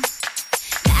walking.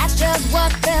 That's just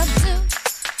what they'll do.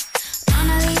 One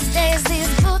of these days,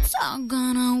 these boots are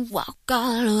gonna walk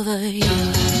all over you.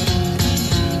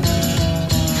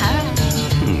 Alright.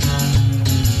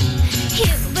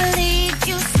 You believe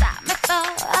you stopped me for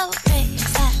a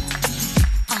reason.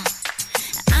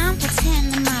 I'm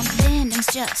pretending my bending's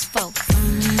just for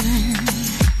fun.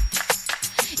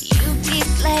 You keep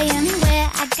playing where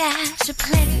I I should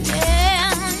play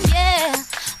them, yeah.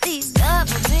 These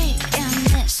double D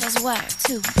initials were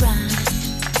to rhyme.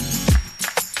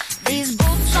 These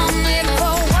boots are made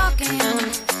for walking.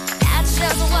 That's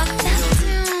just what they'll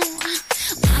do.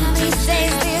 One of these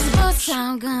days, these boots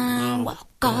are gonna walk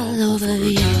all over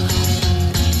you.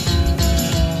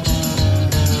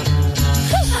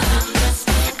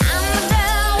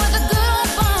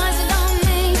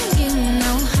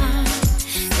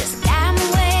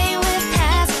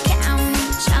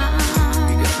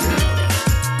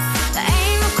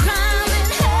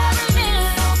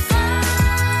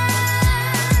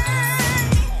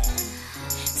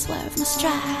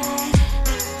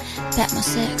 Pat my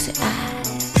sexy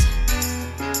eyes.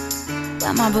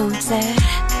 Where my boots at?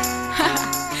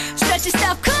 Stretch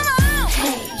yourself, come on!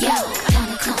 Hey, yo,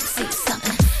 wanna come see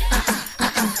something?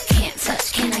 Can't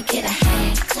touch, can I get a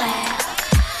hand clap?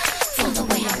 For the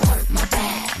way I work my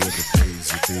back.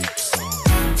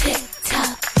 Tick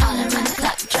tock, all around the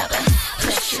clock, drop it.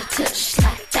 Push your tush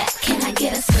like that. Can I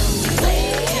get a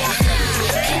sway?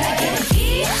 Can I get a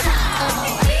yeehaw?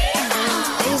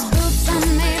 These boots are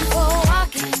made for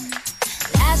walking.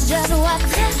 That's just what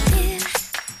they is.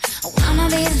 One of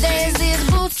these days, these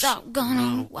boots are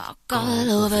gonna walk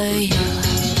all over you.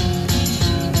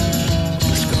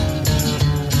 Let's go.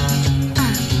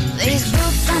 These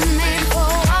boots are made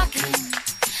for walking.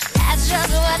 That's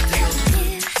just what they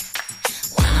is.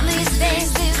 One of these days,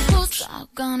 these boots are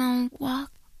gonna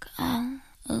walk all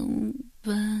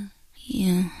over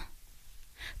you.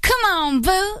 Come on,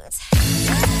 boots.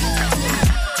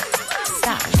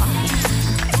 Stop walking.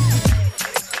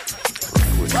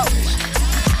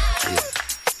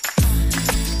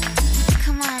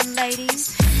 Come on,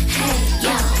 ladies. Hey,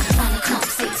 yo, wanna come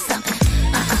see something?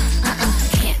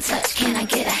 Can't touch, can I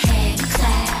get a hand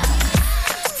clap?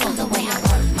 For the way I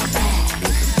work my back.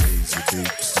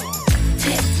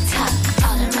 Tick tock,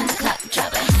 all around the clock,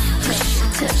 drop it. Push your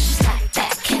tush like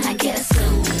that. Can I get a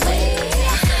sway?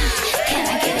 Can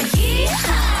I get a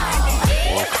yeehaw?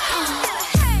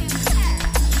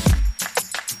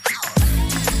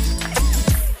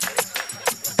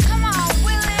 Come on,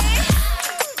 Willie.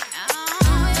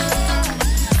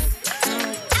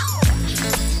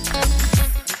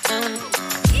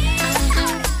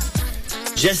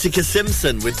 Jessica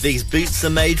Simpson with These Boots Are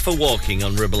Made for Walking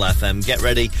on Ribble FM. Get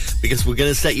ready, because we're going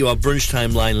to set you our Brunch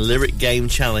Timeline Lyric Game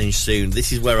Challenge soon.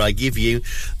 This is where I give you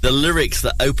the lyrics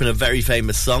that open a very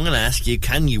famous song and ask you,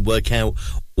 can you work out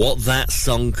what that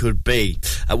song could be?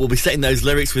 We'll be setting those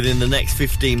lyrics within the next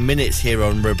 15 minutes here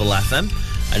on Ribble FM.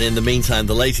 And in the meantime,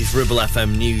 the latest Ribble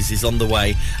FM news is on the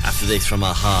way after this from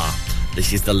Aha.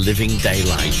 This is The Living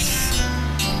Daylights.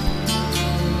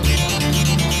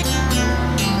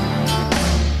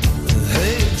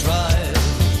 Hey, drive,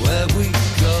 where we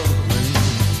going?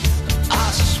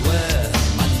 I swear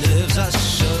my nerves are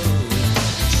showing.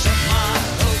 Set my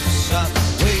hopes up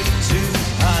way too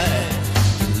high.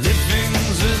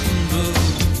 Living's in the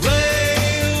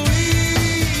way we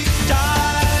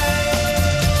die.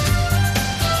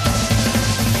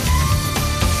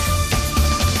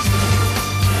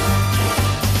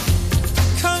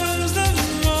 Colors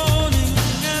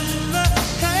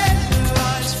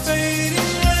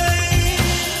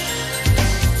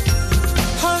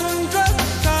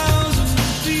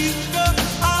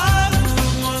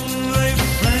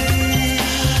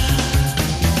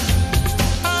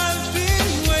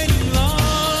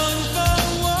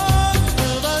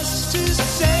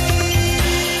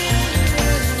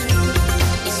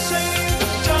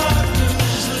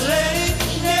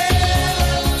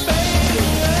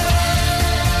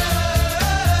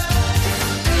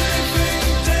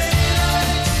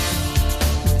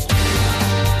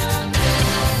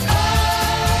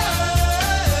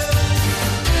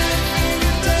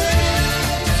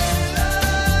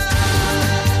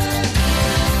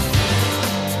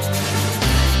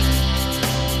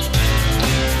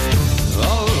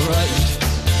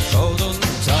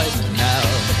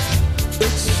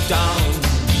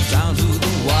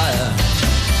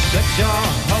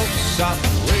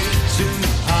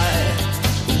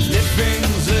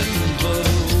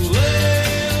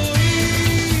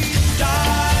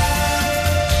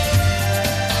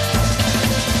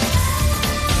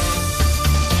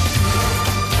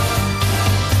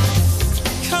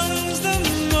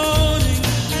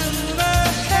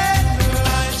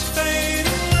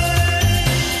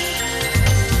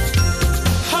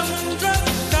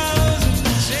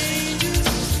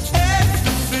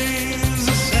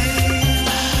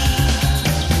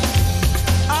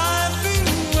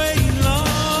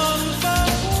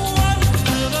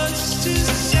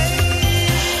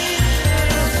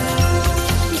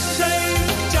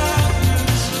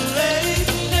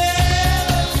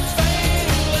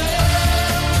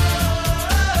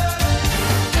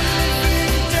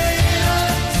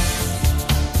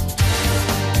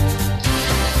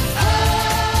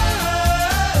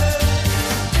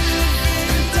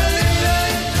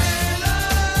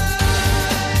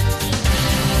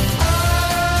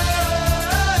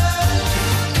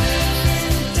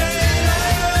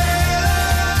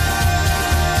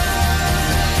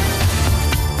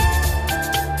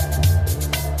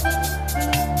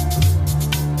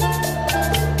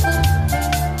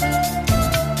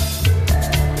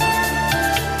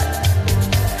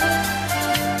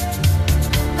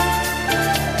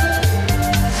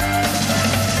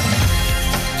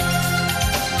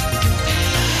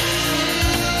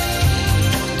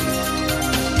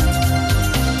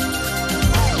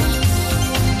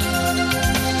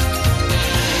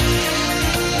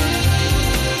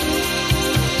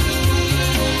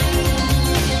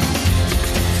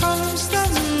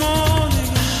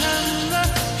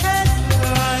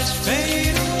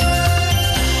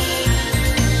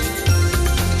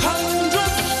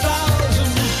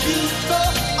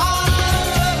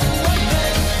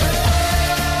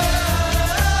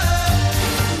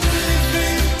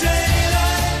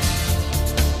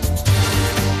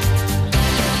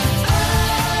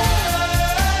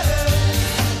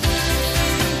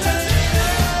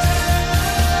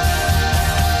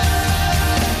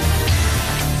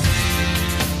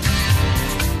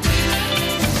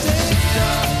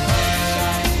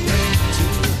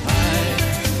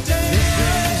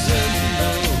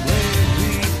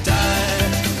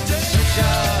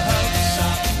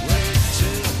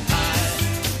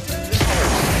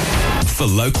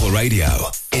local radio,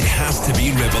 it has to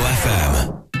be Ribble FM.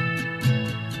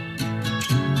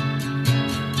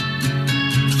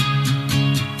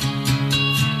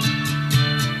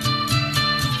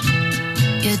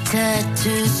 Your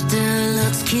tattoo still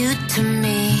looks cute to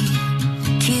me,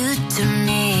 cute to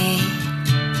me.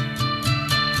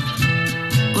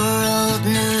 We're old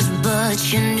news, but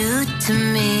you're new to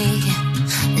me,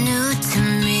 new to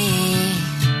me.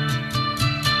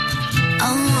 I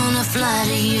wanna fly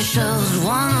to your shows,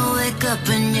 wanna wake up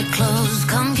in your clothes.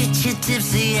 Come get you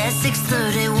tipsy at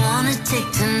 6:30, wanna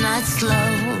take tonight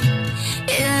slow.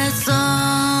 It's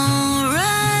alright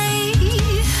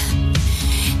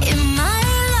in my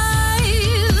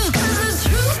life, 'cause it's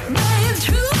true, babe,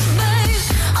 true, babe.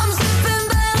 I'm sleeping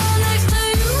better next to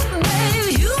you, babe,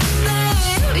 you,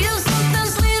 babe. You're something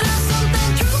sweeter,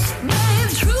 something true, babe,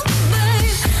 true,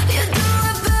 babe. You do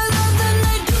it better than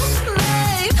I do,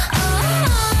 babe.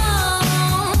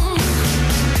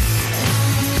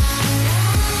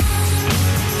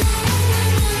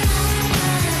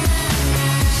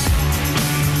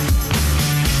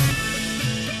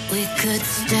 We could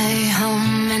stay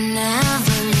home and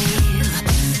never leave,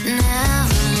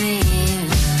 never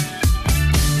leave.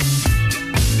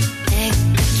 Take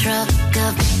the truck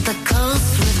up the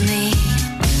coast with me,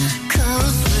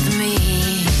 coast with me.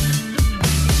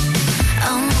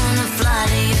 I wanna fly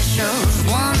to your shows,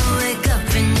 wanna wake up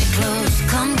in your clothes.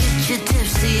 Come get you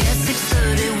tipsy at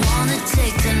 6:30, wanna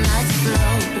take the night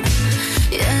slow.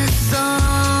 Yeah, it's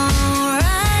alright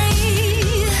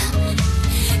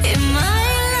in my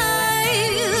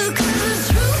life, 'cause it's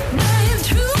true, babe,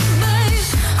 true, babe.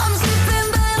 I'm sleeping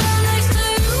better next to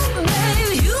you,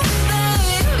 babe, you,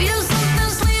 babe. You're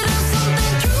something sweeter,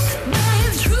 something true,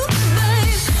 babe, true,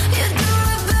 babe. You do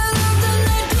it better than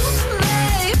I do,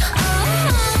 babe.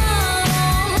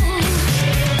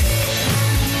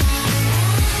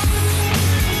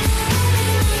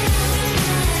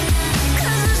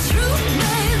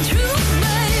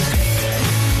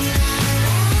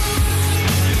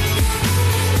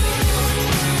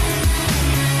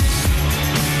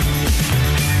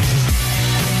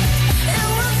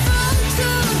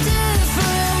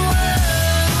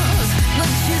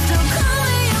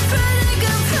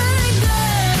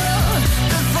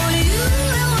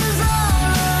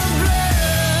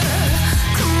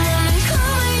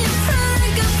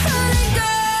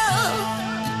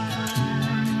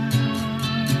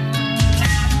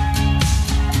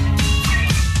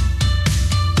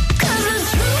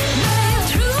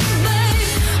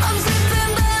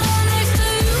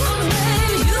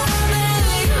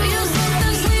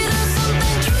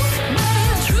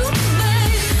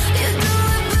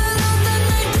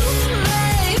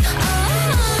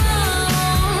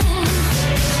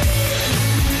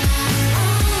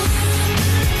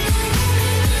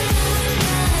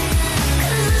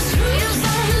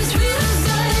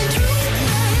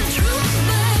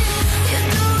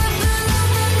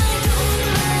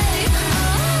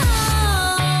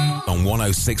 On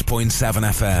 106.7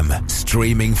 FM,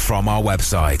 streaming from our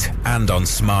website and on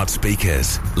smart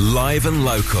speakers. Live and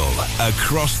local,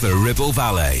 across the Ribble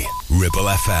Valley. Ribble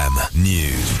FM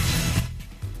News.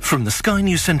 From the Sky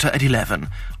News Centre at 11,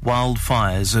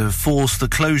 wildfires have forced the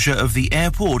closure of the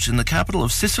airport in the capital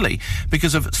of Sicily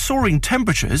because of soaring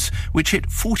temperatures, which hit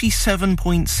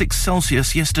 47.6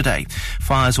 Celsius yesterday.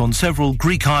 Fires on several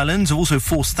Greek islands have also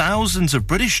forced thousands of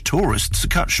British tourists to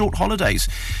cut short holidays.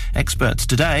 Experts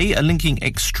today are linking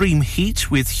extreme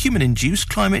heat with human-induced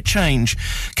climate change.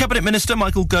 Cabinet Minister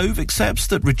Michael Gove accepts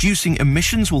that reducing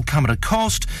emissions will come at a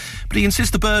cost, but he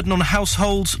insists the burden on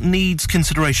households needs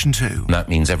consideration too. That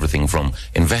means everything from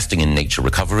investing in nature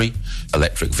recovery,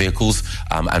 electric vehicles,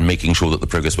 and making sure that the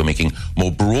progress we're making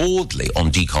more broadly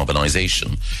on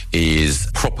decarbonisation is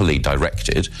properly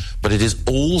directed. But it is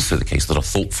also the case that a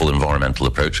thoughtful environmental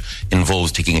approach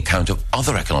involves taking account of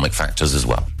other economic factors as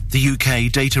well. The UK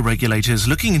data regulator's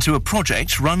looking into a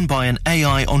project run by an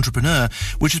AI entrepreneur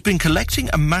which has been collecting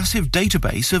a massive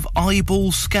database of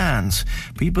eyeball scans.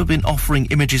 People have been offering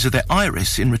images of their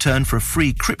iris in return for a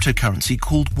free cryptocurrency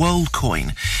called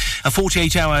WorldCoin. A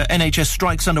 48-hour NHS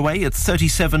strike's underway at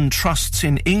 37 trusts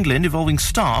in England involving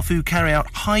staff who carry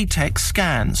out high-tech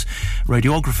scans.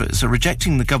 Radiographers are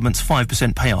rejecting the government's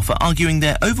 5% pay offer, arguing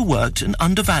they're overworked and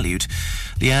undervalued.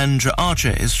 Leandra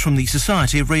Archer is from the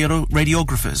Society of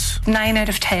Radiographers. 9 out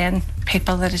of 10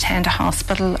 people that attend a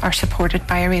hospital are supported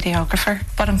by a radiographer,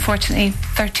 but unfortunately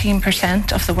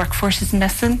 13% of the workforce is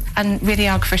missing, and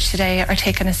radiographers today are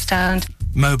taking a stand.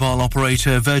 Mobile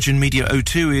operator Virgin Media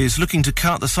O2 is looking to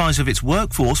cut the size of its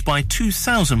workforce by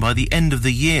 2,000 by the end of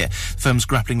the year. The firm's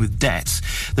grappling with debts.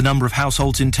 The number of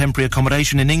households in temporary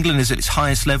accommodation in England is at its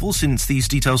highest level since these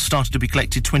details started to be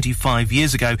collected 25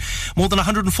 years ago. More than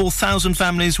 104,000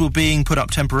 families were being put up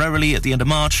temporarily at the end of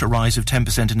March, a rise of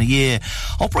 10% in a year.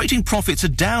 Operating profits are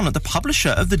down at the publisher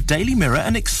of the Daily Mirror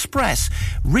and Express.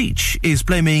 Reach is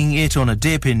blaming it on a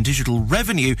dip in digital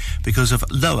revenue because of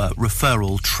lower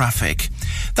referral traffic.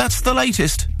 That's the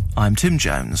latest. I'm Tim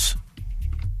Jones.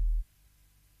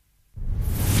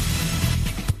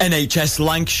 NHS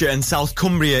Lancashire and South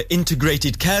Cumbria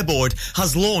Integrated Care Board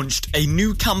has launched a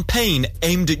new campaign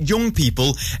aimed at young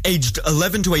people aged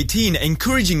 11 to 18,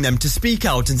 encouraging them to speak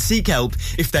out and seek help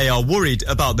if they are worried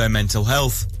about their mental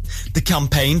health. The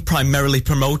campaign, primarily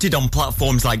promoted on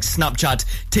platforms like Snapchat,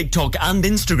 TikTok and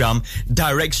Instagram,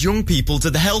 directs young people to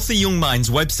the Healthy Young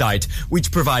Minds website,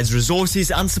 which provides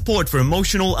resources and support for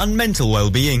emotional and mental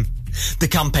well-being. The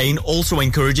campaign also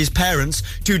encourages parents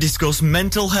to discuss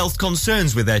mental health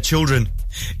concerns with their children.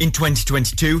 In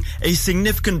 2022, a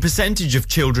significant percentage of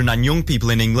children and young people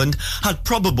in England had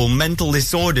probable mental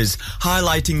disorders,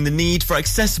 highlighting the need for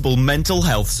accessible mental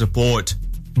health support.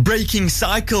 Breaking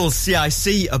Cycles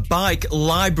CIC, a bike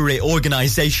library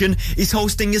organisation, is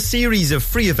hosting a series of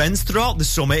free events throughout the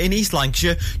summer in East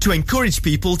Lancashire to encourage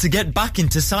people to get back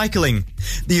into cycling.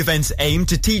 The events aim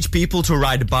to teach people to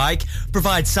ride a bike,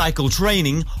 provide cycle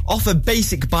training, offer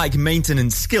basic bike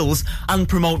maintenance skills and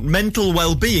promote mental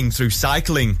well-being through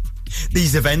cycling.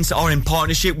 These events are in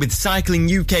partnership with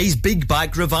Cycling UK's Big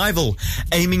Bike Revival,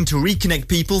 aiming to reconnect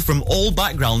people from all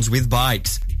backgrounds with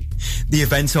bikes. The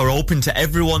events are open to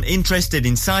everyone interested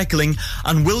in cycling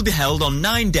and will be held on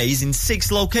 9 days in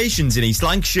 6 locations in East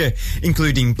Lancashire,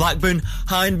 including Blackburn,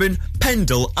 Hindburn,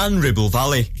 Pendle and Ribble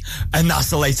Valley. And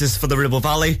that's the latest for the Ribble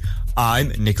Valley. I'm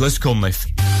Nicholas Cunliffe.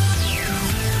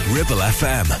 Ribble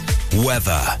FM.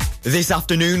 Weather. This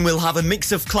afternoon we'll have a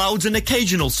mix of clouds and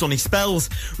occasional sunny spells,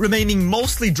 remaining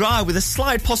mostly dry with a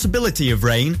slight possibility of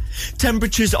rain.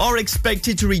 Temperatures are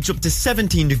expected to reach up to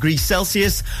 17 degrees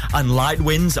Celsius and light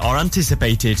winds are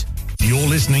anticipated. You're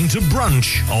listening to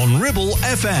Brunch on Ribble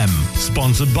FM,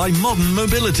 sponsored by Modern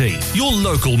Mobility, your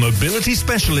local mobility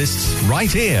specialists right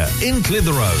here in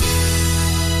Clitheroe.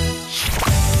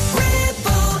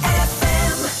 Ribble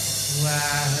FM.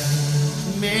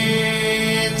 Wild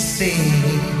men say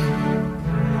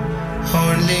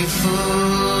only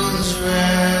fools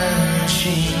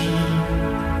rushing,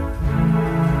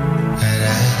 but I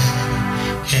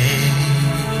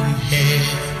am here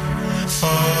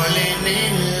falling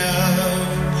in love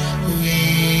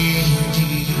with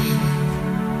you.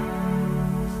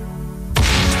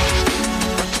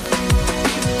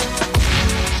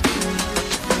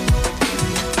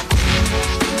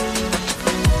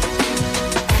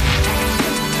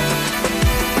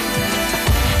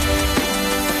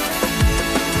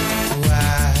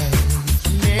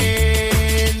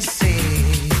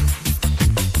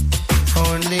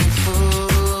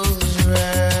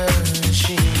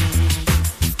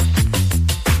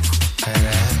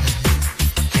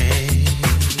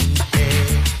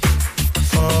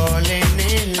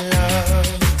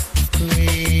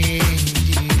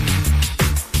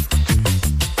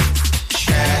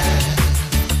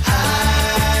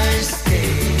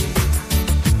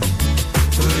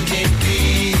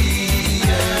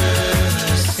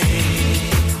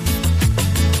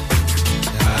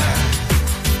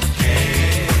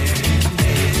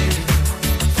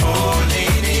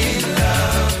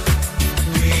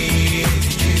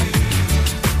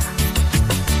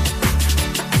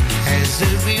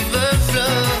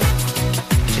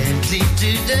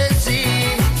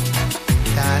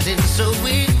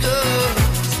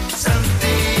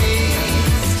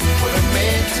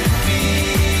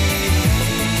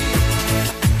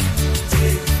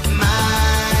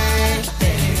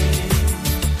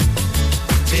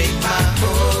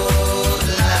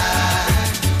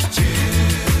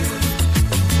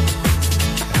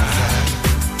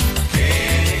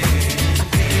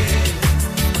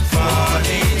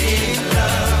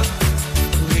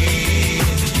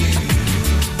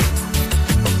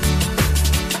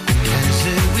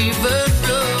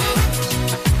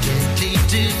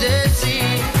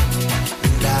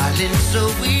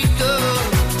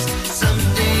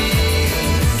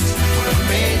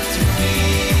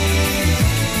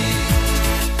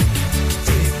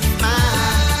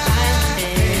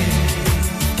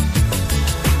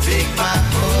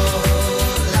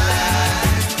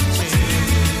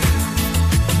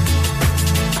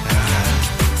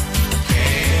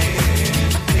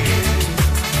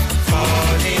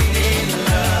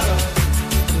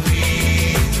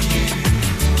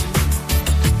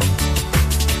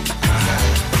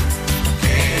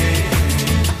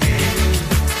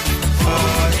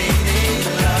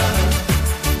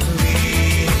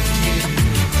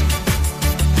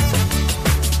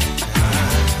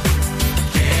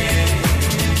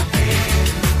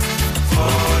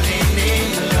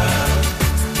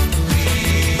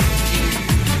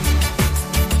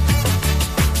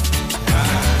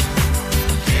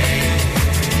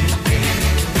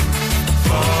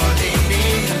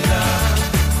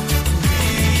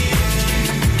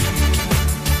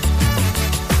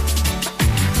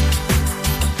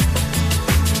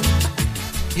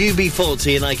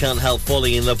 UB40 and I Can't Help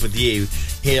Falling in Love with You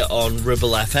here on Ribble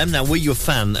FM. Now, were you a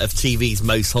fan of TV's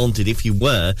Most Haunted? If you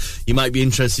were, you might be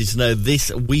interested to know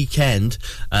this weekend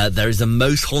there is a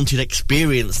Most Haunted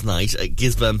Experience night at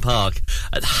Gisborne Park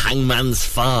at Hangman's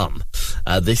Farm.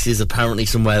 This is apparently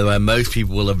somewhere where most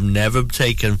people will have never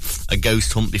taken a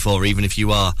ghost hunt before, even if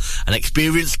you are an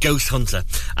experienced ghost hunter.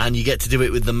 And you get to do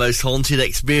it with the Most Haunted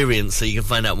Experience, so you can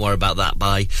find out more about that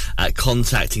by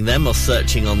contacting them or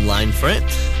searching online for it.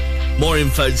 More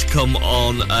info to come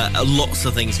on lots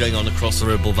of things going on across the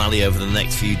Ribble Valley over the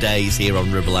next few days here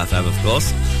on Ribble FM, of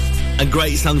course. And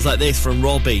great songs like this from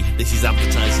Robbie. This is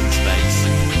Advertising Space.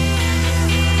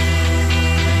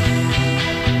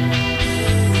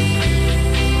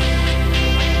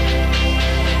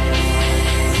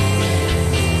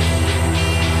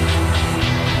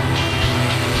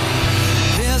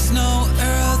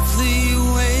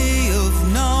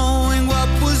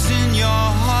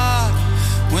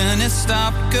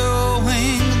 Stopped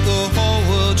going, the whole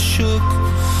world shook,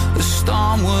 the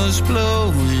storm was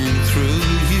blowing through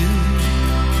you.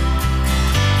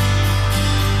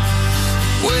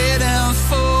 Waiting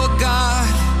for God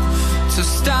to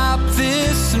stop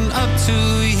this and up to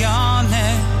your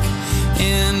neck.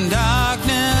 In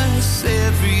darkness,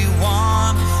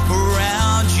 everyone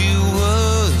around you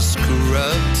was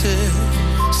corrupted.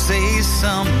 Say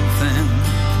something.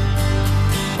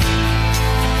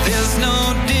 There's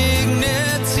no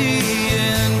dignity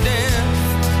in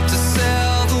death to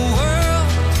sell the world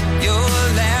your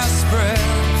last breath.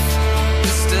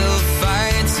 You're still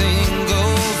fighting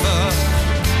over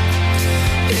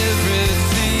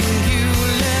everything you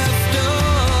left.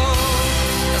 Oh,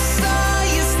 I saw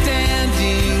you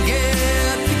standing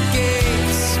at the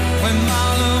gates when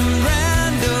Marlon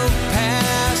Brando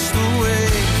passed away.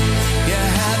 You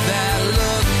had that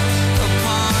look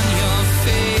upon your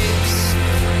face,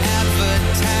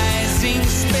 advertising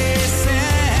space,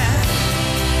 and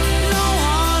no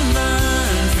one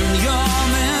learned from your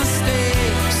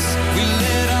mistakes. We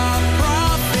let our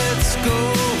profits go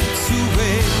to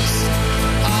waste.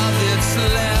 All that's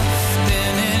left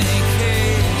in any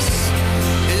case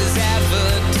is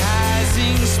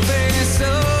advertising space.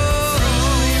 Oh,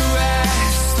 through your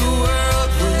eyes the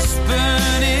world was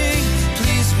burning.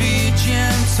 Please be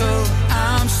gentle,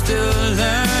 I'm still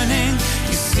learning.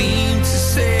 You seem to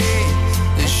say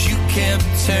as you kept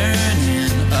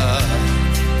turning up,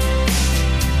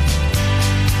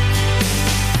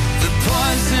 they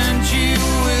poisoned you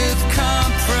with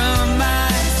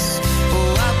compromise.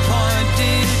 Oh, at what point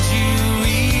did you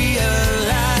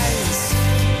realize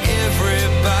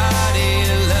everybody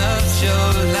loves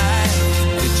your life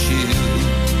but you?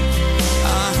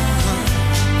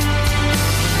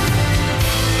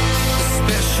 A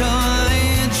special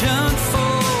agent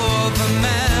for the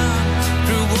man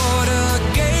through water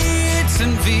gates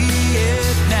in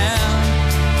Vietnam.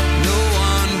 No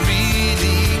one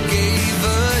really gave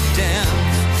a damn.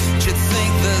 Did you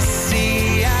think the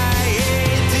CIA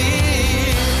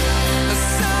did? I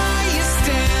saw you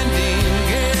standing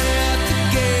at the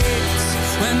gates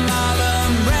when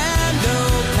Marlon Brando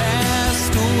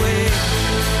passed away.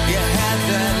 You had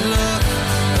that look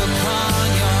upon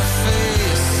your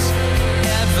face,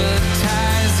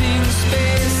 advertising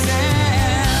space,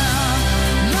 and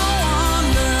no one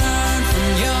learned from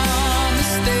your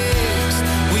mistakes.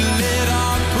 We let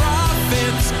our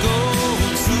profits go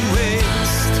to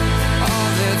waste. All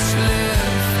that's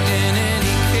left in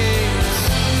any case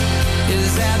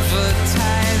is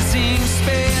advertising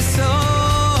space. Oh,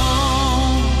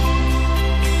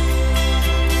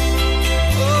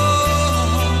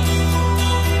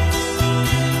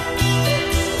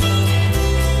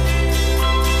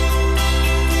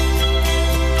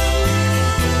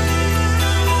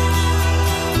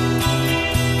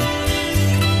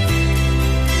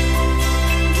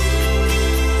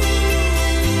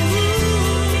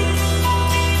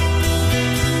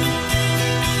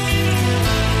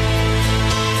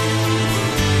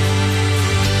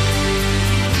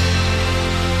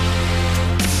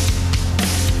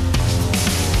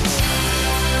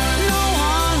 no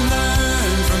one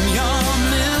learned from your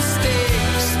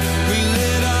mistakes. We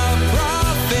let our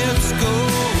profits go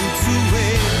to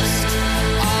waste.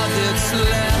 All that's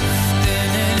left in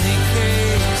any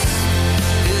case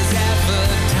is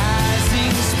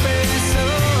advertising space.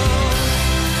 Oh,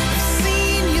 I've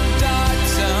seen your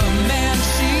daughter, man,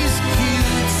 she's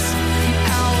cute.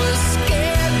 I was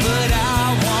scared, but I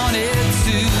wanted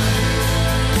to.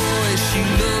 Boy, she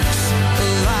looks a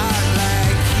lot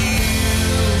like you.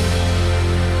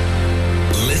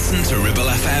 Listen to Ribble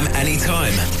FM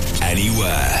anytime,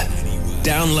 anywhere.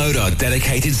 Download our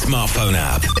dedicated smartphone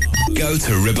app. Go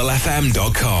to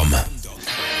ribblefm.com.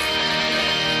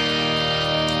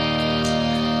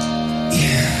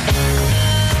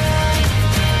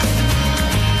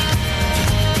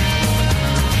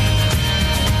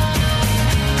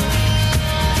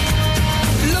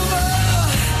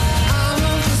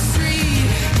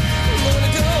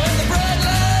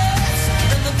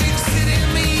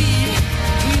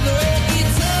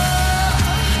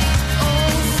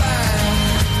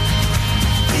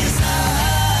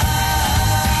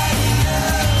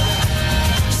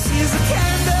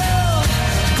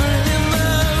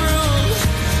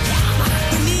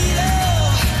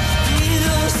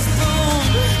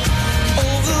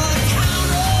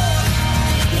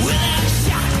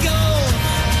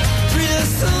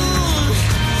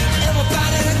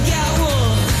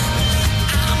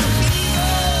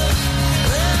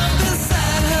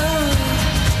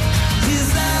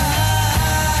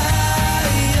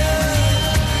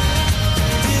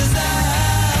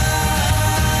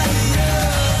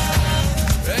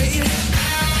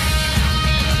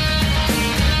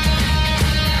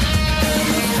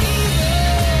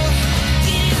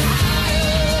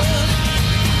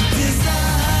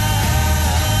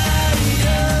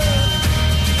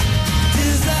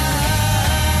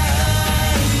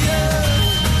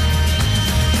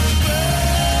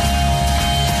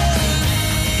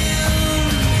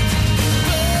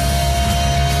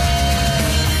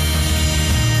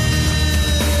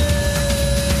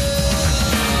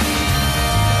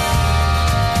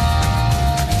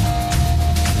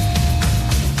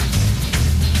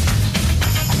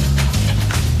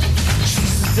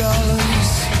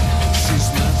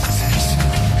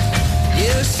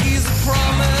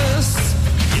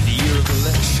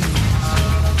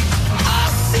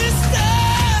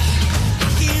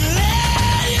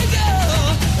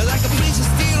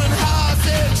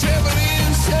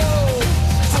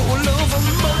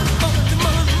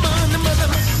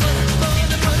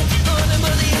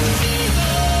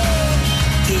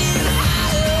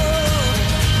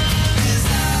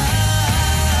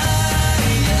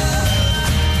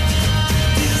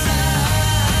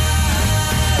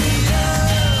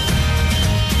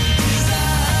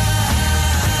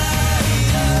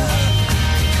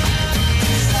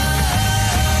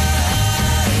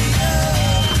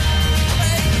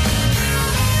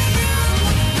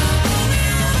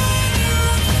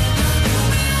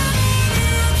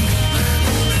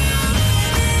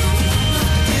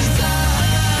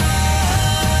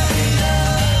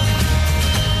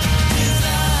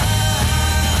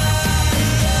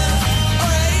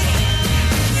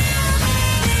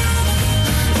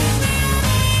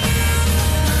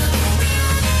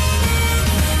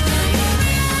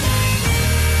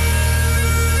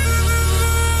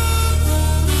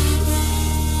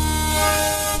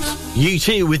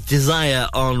 U2 with Desire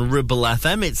on Ribble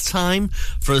FM. It's time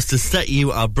for us to set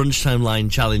you our Brunchtime Line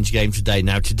Challenge game today.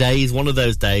 Now, today is one of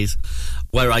those days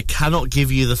where I cannot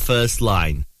give you the first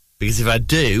line, because if I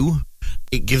do,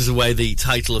 it gives away the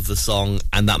title of the song,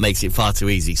 and that makes it far too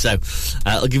easy. So,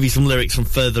 I'll give you some lyrics from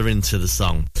further into the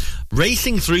song.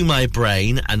 Racing through my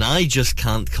brain, and I just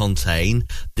can't contain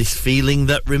this feeling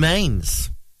that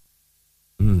remains.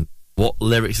 What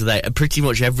lyrics are they? Pretty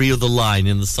much every other line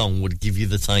in the song would give you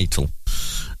the title.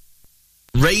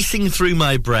 Racing through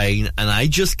my brain, and I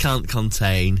just can't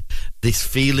contain this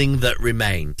feeling that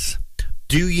remains.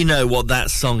 Do you know what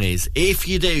that song is? If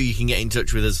you do, you can get in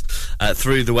touch with us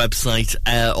through the website,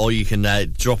 or you can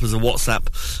drop us a WhatsApp.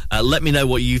 Let me know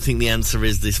what you think the answer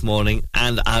is this morning,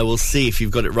 and I will see if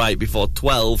you've got it right before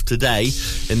 12 today.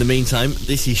 In the meantime,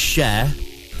 this is Cher,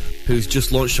 who's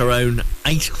just launched her own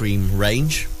ice cream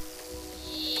range.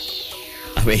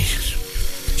 I mean,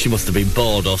 she must have been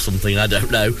bored or something, I don't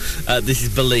know. This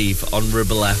is Believe on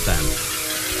Ribble FM.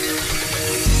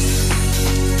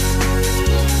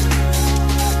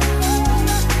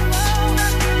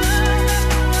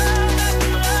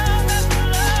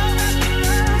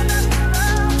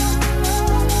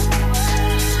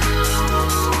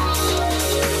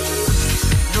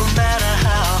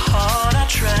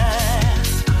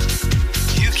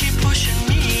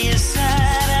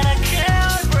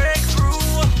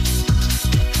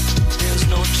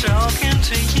 Talking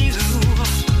to you,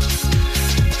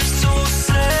 so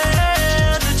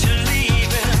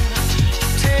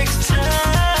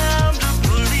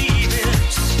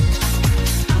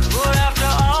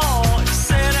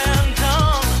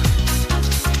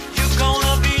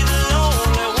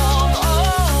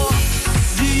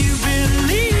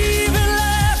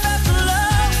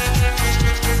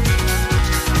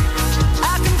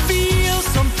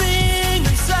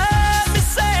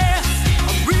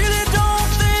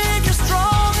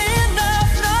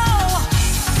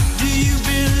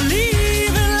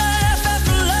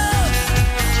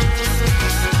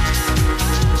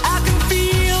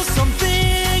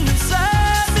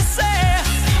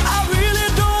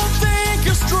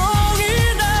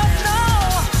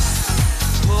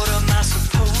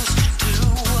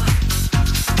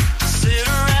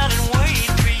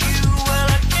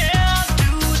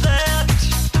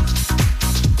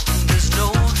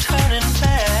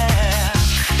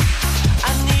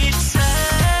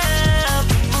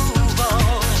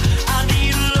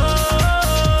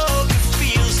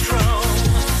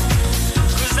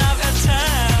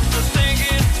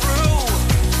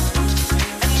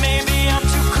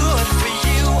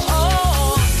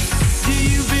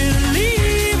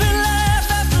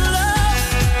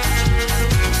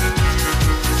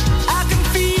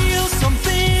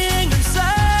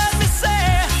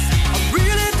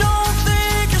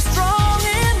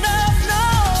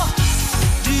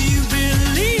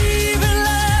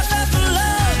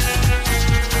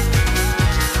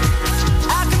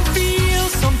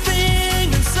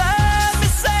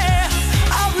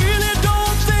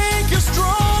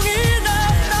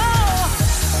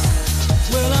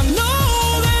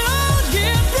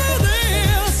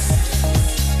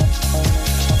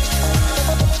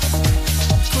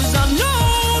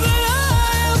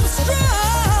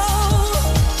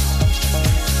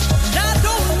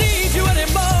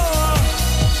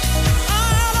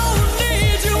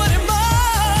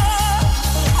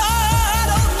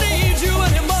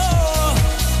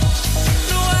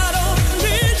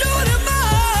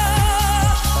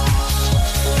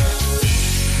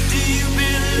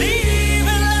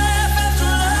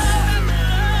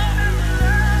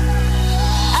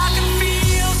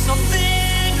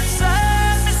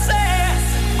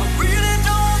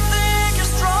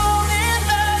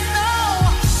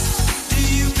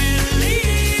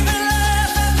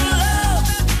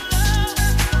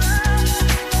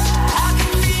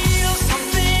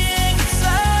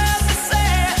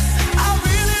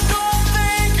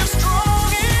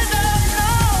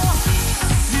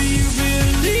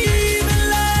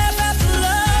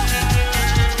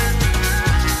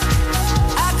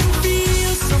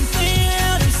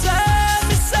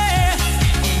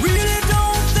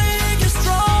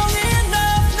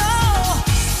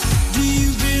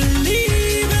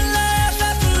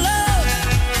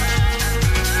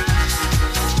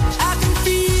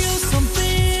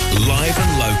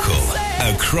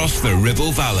across the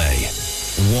Ribble Valley.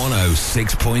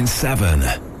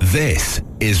 106.7. This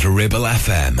is Ribble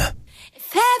FM.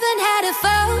 If heaven had a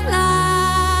phone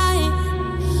line,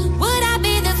 would I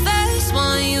be the first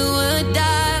one you would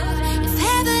dial? If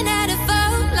heaven had a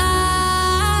phone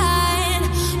line,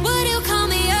 would you call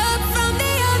me up from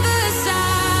the other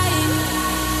side?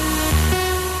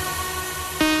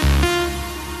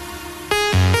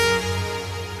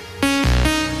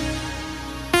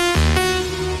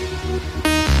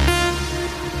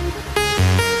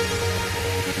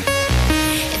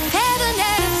 If heaven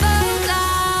had a phone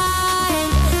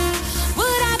line,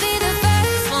 would I be the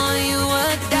first one you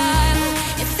would dial?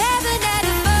 If heaven had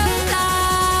a phone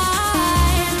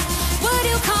line, would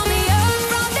you call me up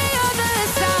from the other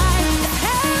side? If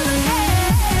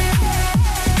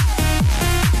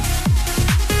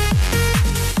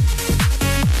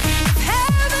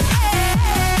heaven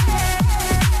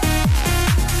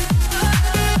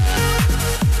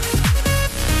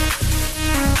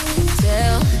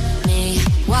Tell me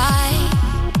why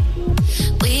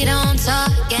we don't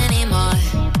talk anymore.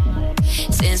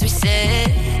 Since we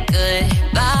said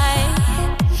goodbye,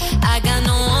 I got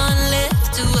no one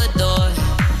left to adore.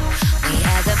 We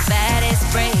had the baddest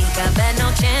breakup, had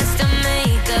no chance to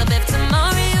make up. If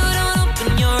tomorrow you don't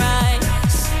open your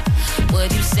eyes,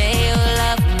 would you say you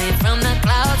love me from the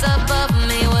clouds above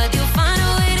me? Would you find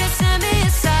a way to set me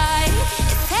aside?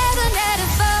 If heaven had a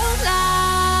phone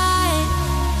line,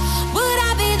 would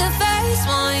I be the first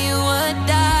one you would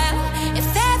dial? If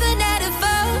heaven had a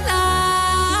phone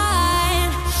line,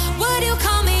 would you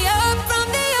call me up from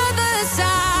the other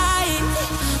side?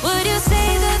 Would you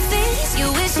say the things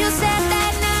you wish you said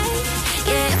that night?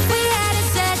 Yeah, if we had a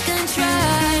second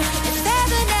try. If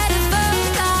heaven had a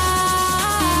phone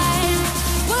line,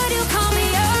 would you call me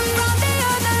up from the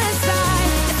other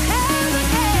side? If heaven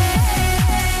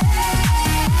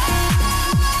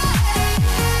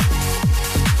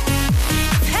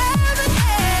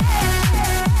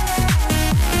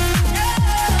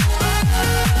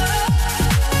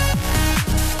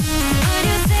would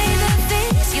you say the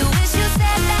things you wish you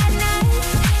said that night?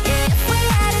 Yeah, if we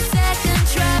had a second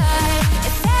try.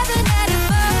 If heaven had a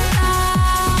phone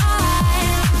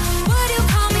line, would you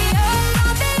call me up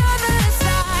from the other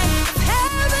side? If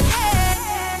heaven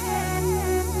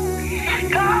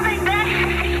call me back,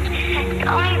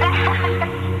 call me back,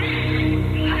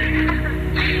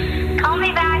 call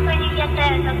me back when you get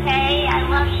this, okay? I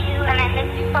love you and I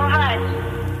miss you so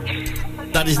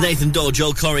much. That is Nathan Dawe,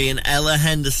 Joel Corey and Ella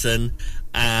Henderson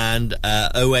and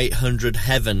 0800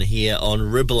 Heaven here on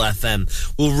Ribble FM.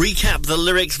 We'll recap the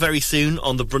lyrics very soon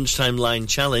on the Brunchtime Line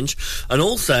Challenge. And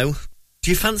also,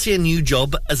 do you fancy a new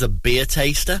job as a beer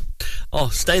taster? Oh,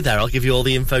 stay there, I'll give you all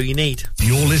the info you need.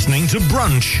 You're listening to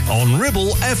Brunch on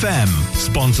Ribble FM,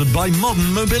 sponsored by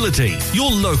Modern Mobility,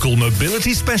 your local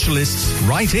mobility specialists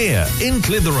right here in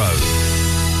Clitheroe.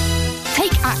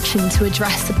 Take action to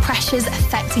address the pressures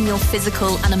affecting your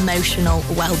physical and emotional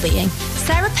well-being.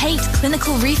 Sarah Pate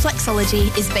Clinical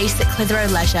Reflexology is based at Clitheroe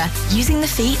Leisure. Using the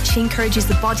feet, she encourages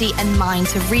the body and mind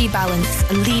to rebalance,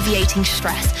 alleviating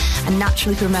stress and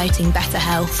naturally promoting better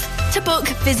health. To book,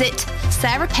 visit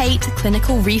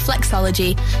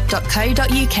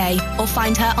sarahpateclinicalreflexology.co.uk or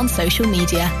find her on social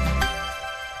media.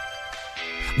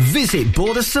 Visit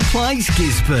Border Supplies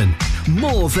Gisborne.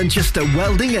 More than just a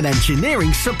welding and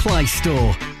engineering supply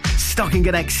store. Stocking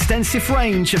an extensive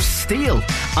range of steel,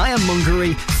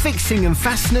 ironmongery, fixing and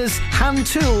fasteners, hand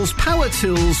tools, power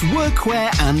tools,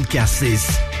 workwear and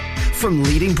gases. From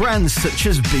leading brands such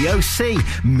as BOC,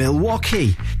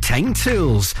 Milwaukee, Tang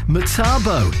Tools,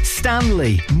 Metabo,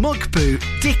 Stanley, Muck Boot,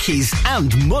 Dickies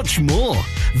and much more.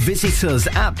 Visit us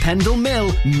at Pendle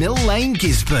Mill, Mill Lane,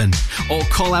 Gisborne, or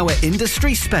call our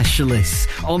industry specialists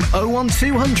on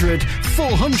 01200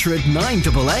 400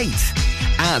 988.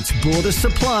 At Border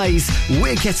Supplies,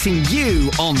 we're getting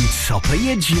you on top of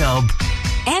your job.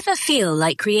 Ever feel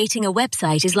like creating a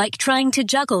website is like trying to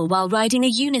juggle while riding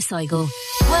a unicycle?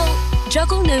 Well,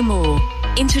 juggle no more.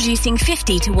 Introducing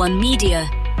 50-1 Media.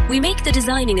 We make the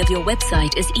designing of your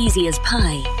website as easy as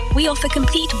pie. We offer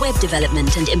complete web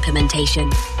development and implementation.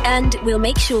 And we'll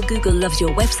make sure Google loves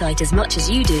your website as much as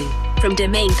you do. From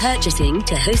domain purchasing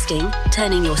to hosting,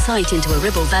 turning your site into a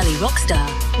Ribble Valley rockstar,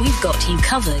 we've got you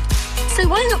covered. So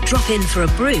why not drop in for a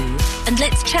brew and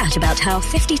let's chat about how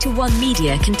 50-1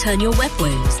 Media can turn your web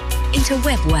woes into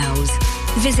web wows.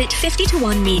 Visit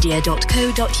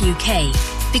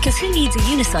 50to1media.co.uk because who needs a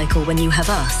unicycle when you have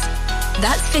us?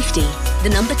 That's 50, the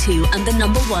number 2 and the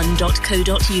number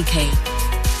 1.co.uk.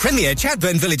 Premier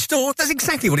Chatburn Village store does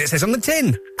exactly what it says on the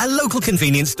tin. A local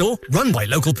convenience store run by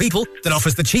local people that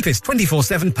offers the cheapest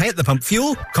 24/7 pay-at-the-pump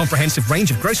fuel, comprehensive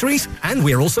range of groceries, and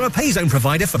we're also a pay zone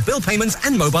provider for bill payments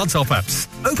and mobile top-ups.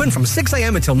 Open from 6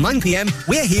 a.m. until 9 p.m.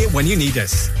 We're here when you need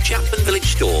us. Chatburn Village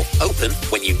store, open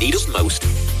when you need us most.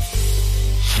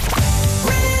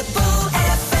 Ribble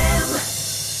FM.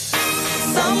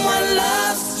 Someone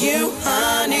loves you,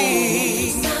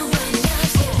 honey.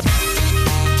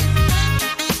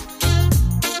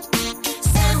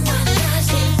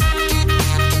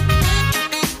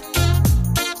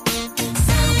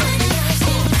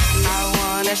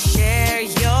 Share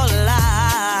your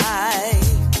life.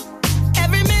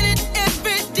 Every minute,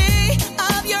 every day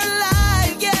of your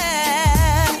life,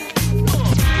 yeah.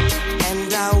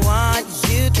 And I want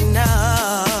you to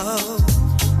know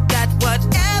that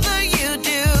whatever you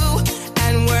do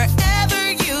and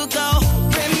wherever you go,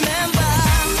 remember,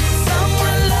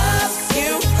 someone loves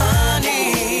you,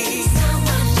 honey.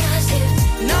 Someone loves you.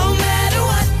 No matter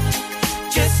what,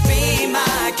 just be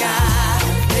my guy,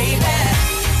 baby.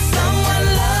 Someone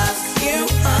loves you,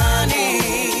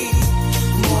 honey,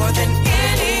 more than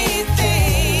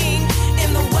anything in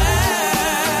the world.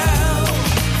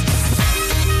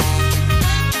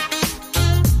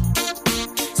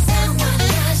 Someone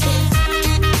loves you.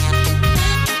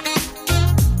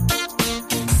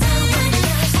 Someone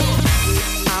loves you.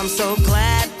 I'm so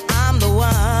glad I'm the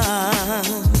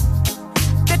one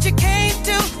that you came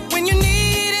to when you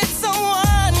needed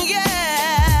someone,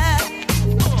 yeah.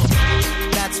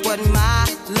 That's what my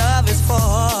love is for.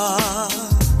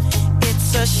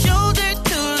 It's a shoulder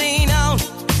to lean on,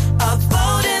 a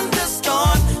boat in the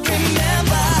storm.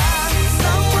 Remember,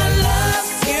 someone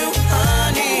loves you,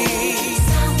 honey.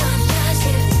 Someone loves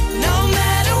you. No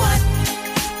matter what,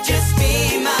 just be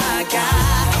my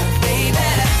guy,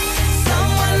 baby.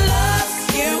 Someone loves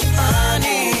you,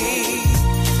 honey,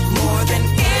 more than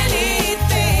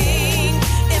anything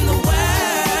in the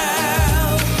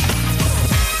world.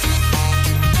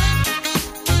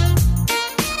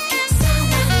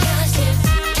 Someone loves you.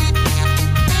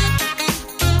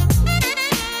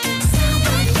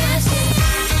 Someone loves you.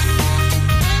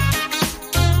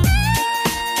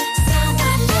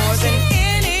 Someone more than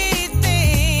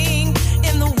anything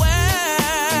in the world.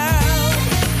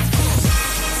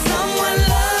 Someone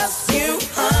loves you,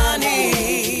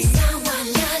 honey. Someone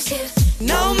loves you.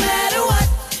 No matter what,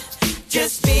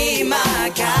 just be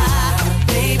my guy,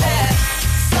 baby.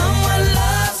 Someone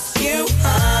loves you,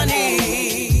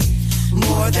 honey,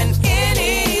 more than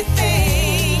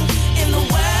anything in the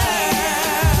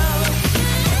world.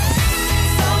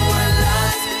 Someone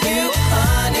loves you,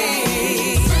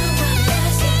 honey. Someone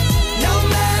loves you. No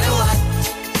matter what,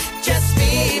 just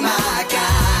be my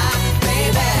guy,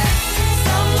 baby.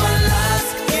 Someone loves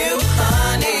you,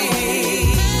 honey,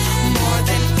 more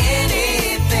than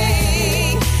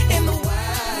anything in the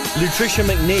world. Lutricia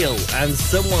McNeil and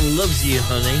Someone Loves You,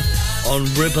 Honey, on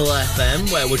Ribble FM,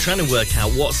 where we're trying to work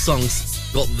out what song's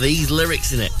got these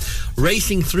lyrics in it.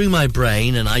 Racing through my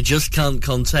brain and I just can't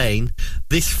contain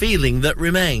this feeling that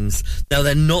remains. Now,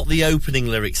 they're not the opening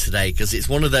lyrics today, because it's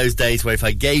one of those days where if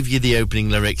I gave you the opening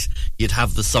lyrics, you'd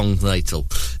have the song title.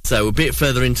 So a bit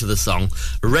further into the song,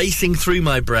 racing through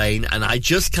my brain and I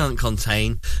just can't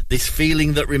contain this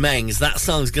feeling that remains. That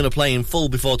song's going to play in full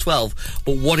before 12.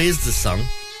 But what is the song?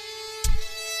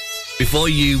 Before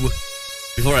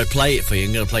I play it for you,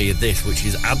 I'm going to play you this, which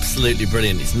is absolutely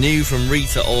brilliant. It's new from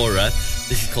Rita Ora.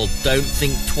 This is called Don't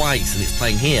Think Twice, and it's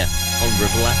playing here on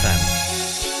Ribble FM.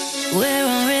 We're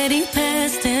already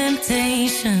past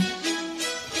temptation.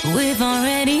 We've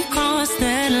already crossed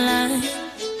that line.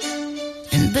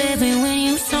 And baby, when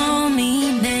you saw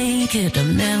me naked, I've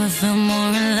never felt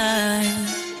more alive.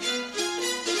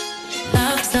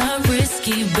 Love's a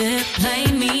risky bet. Play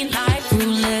me like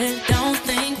roulette. Don't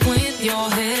think with your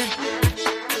head.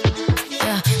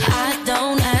 Yeah, I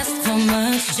don't ask for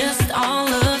much, just all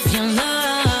of your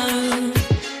love.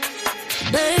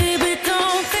 Baby,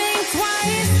 don't think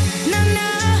twice. Nah,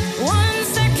 nah. 1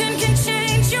 second can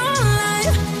change your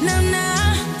life. Nah,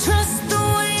 nah. Trust the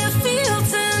way you feel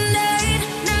tonight.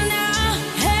 Nah, nah.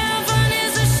 Heaven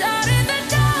is a shot in the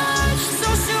dark, so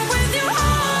shoot with your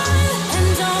heart. And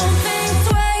don't think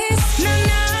twice. Nah,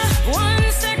 nah. 1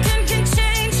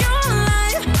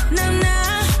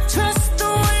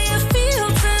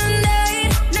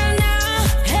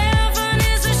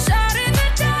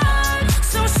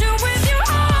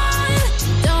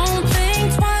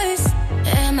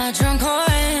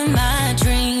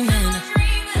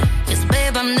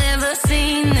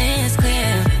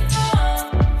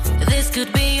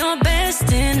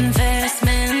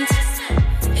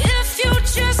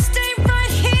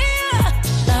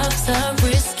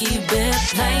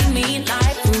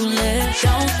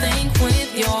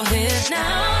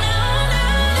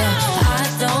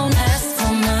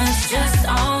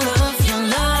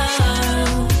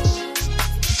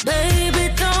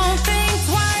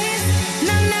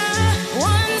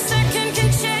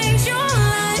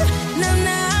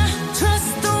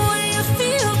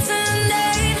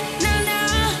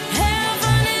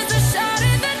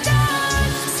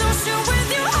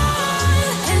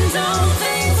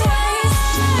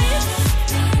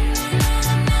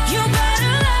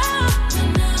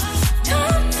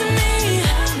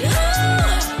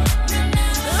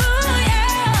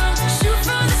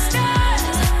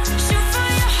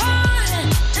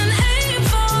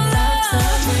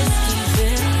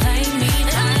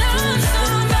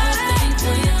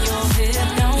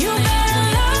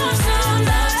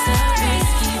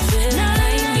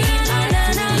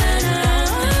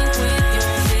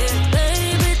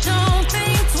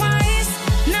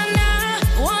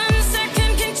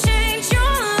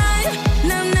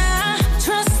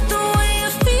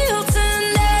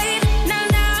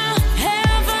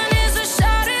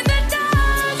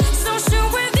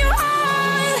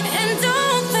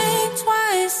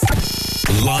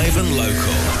 and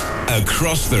local.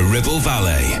 Across the Ribble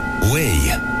Valley.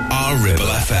 We are Ribble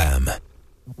FM.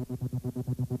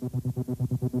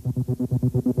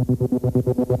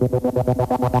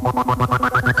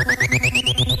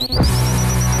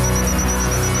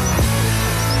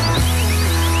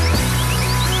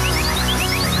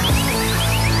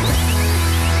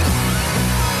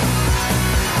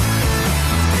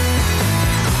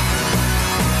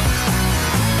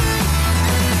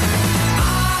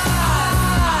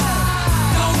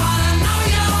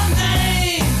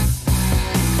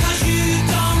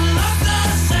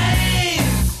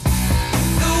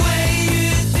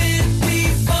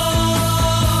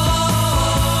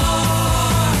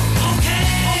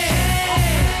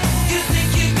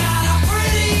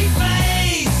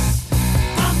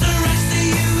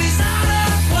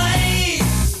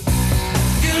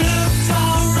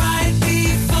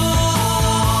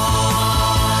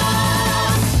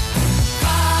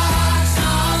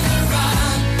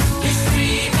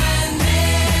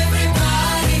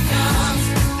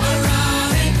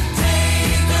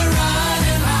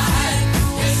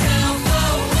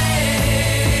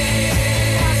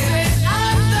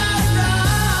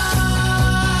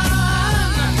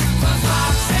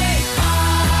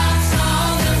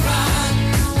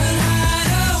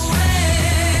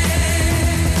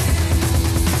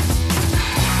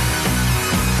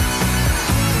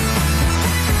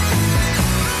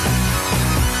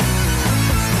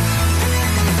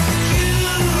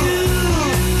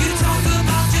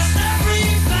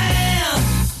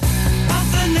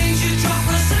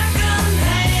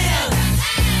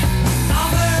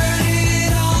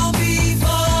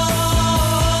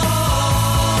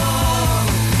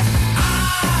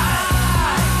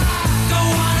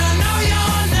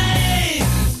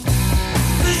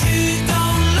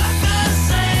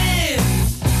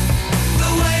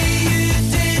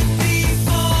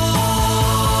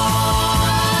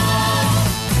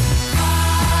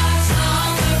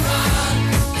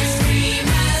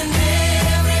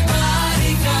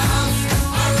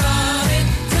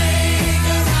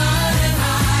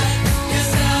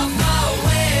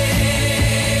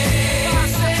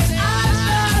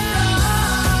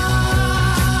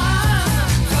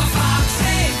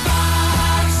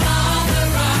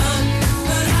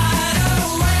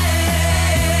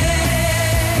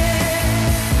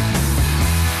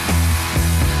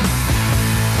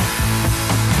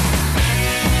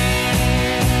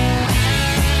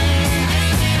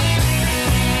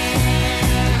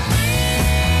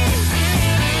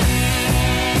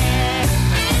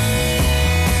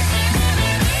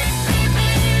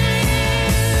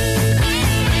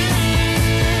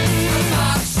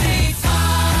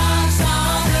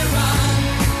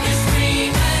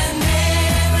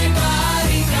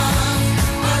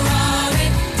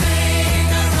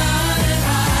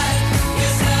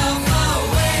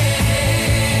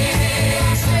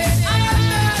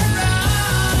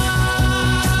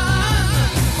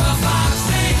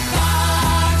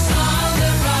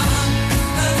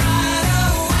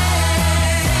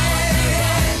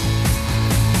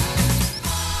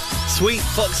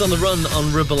 Fox on the Run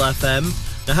on Ribble FM.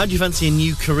 Now, how do you fancy a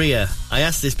new career? I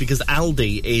ask this because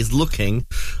Aldi is looking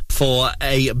for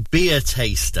a beer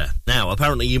taster. Now,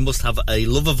 apparently you must have a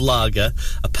love of lager,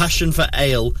 a passion for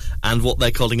ale, and what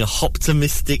they're calling a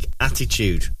hoptimistic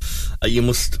attitude. You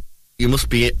must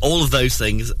be all of those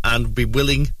things and be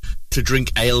willing to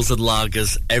drink ales and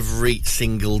lagers every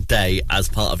single day as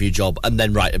part of your job, and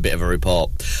then write a bit of a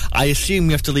report. I assume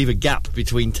you have to leave a gap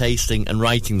between tasting and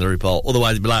writing the report,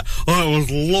 otherwise it'd be like, oh, it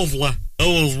was lovely,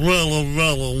 it was really,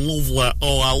 really lovely,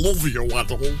 oh, I love you,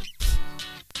 Waddle.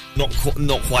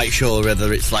 Not quite sure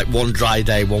whether it's like one dry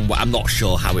day, I'm not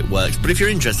sure how it works, but if you're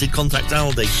interested, contact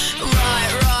Aldi.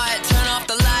 Right, turn off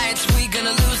the lights, we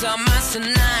gonna lose our minds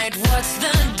tonight, what's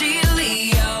the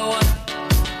dealio?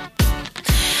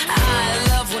 I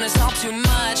love when it's all too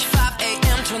much. 5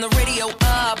 a.m. turn the radio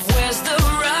up. Where's the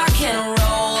rock and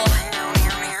roll?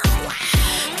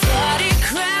 Party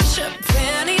crasher,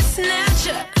 penny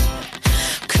snatcher.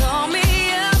 Call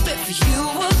me up if you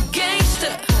a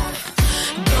gangster.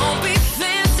 Don't be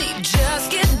fancy,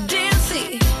 just get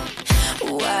dancy.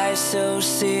 Why so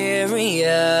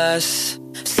serious?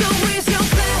 So raise your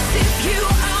glass if you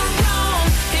are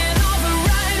wrong in all the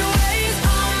right ways.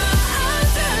 On the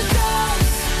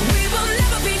underdogs, we will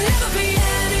never be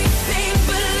anything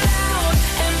but loud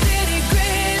and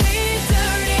nitty-gritty,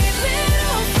 dirty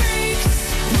little freaks.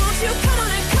 Won't you come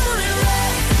on and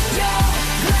raise your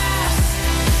glass?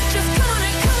 Just come on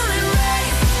and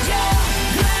raise your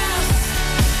glass.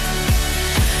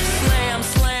 Slam,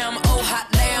 slam, oh hot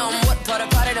damn, what part of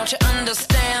party don't you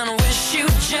understand? man, wish you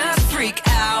just freak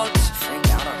out. Freak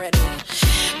out already.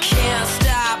 Can't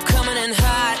stop coming in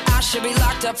hot. I should be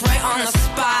locked up right on the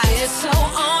spot. It's so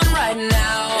on right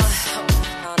now.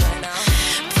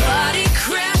 Body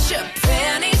crasher,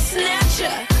 panty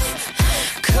snatcher.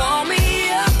 Call me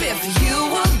up if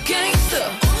you a gangster.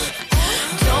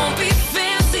 Don't be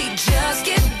fancy, just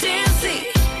get dancy.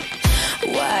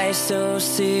 Why so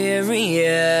serious?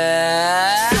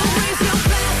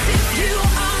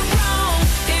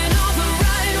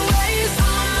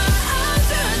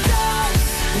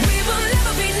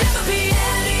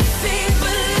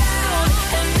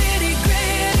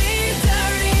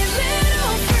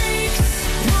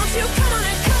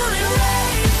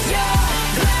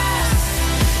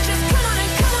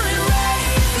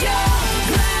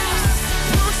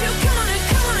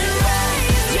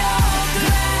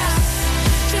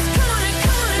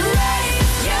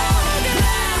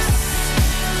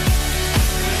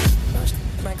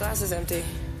 Is empty.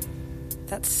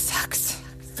 That sucks.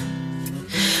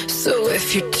 So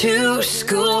if you're too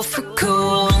school for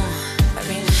cool,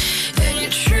 and you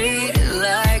treat it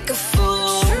like a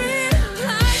fool,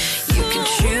 you can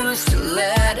choose to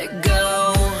let it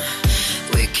go.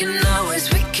 We can always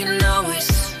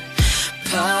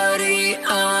party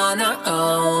on our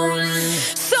own.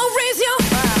 So raise your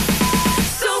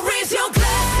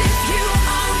glass if you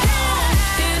are wrong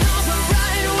in all the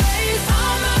right ways.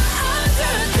 I'm an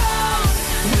underdog.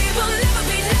 We will never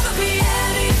be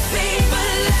anything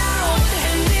but loud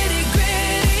and nitty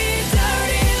gritty,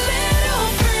 dirty little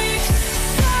freaks.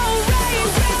 So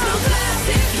raise your glass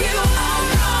if you are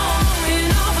wrong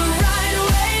in all the right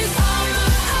ways. I'm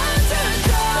an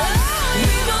underdog.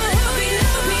 We will never be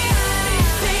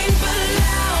anything but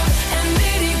loud and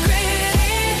nitty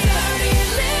gritty, dirty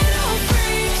little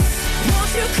freaks.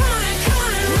 Won't you come on and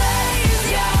raise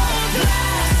your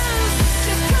glass?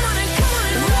 Just come on and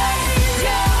raise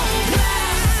your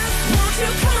glass. Won't you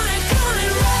come on and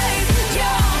raise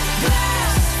your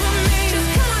glass for me? Just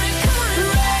come on and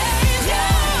raise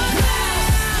your glass.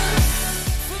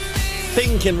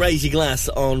 Think and raise your glass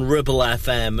on Ribble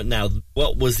FM. Now,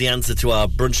 what was the answer to our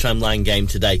Brunchtime line game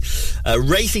today?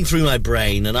 Racing through my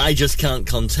brain, and I just can't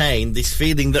contain this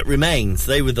feeling that remains.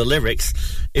 They were the lyrics.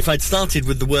 If I'd started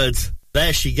with the words,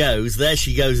 there she goes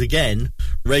again,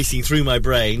 racing through my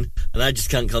brain, and I just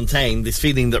can't contain this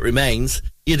feeling that remains,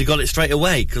 you'd have got it straight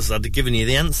away, because I'd have given you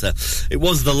the answer. It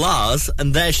was the Lars,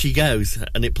 and there she goes,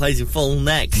 and it plays in full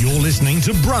next. You're listening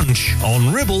to Brunch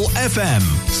on Ribble FM,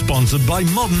 sponsored by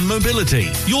Modern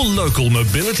Mobility, your local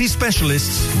mobility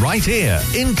specialists right here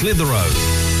in Clitheroe.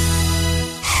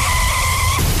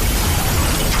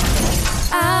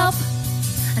 Help,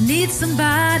 I need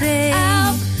somebody.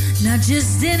 Help, not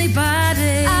just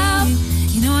anybody. Help,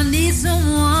 you know I need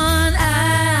someone. Help.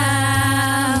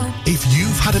 If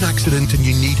you've had an accident and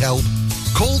you need help,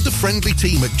 call the friendly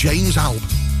team at James Alp.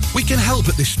 We can help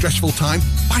at this stressful time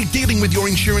by dealing with your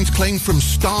insurance claim from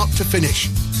start to finish.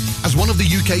 As one of the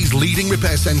UK's leading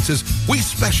repair centres, we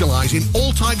specialise in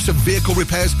all types of vehicle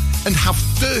repairs and have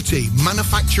 30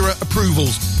 manufacturer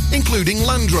approvals, including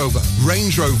Land Rover,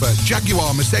 Range Rover,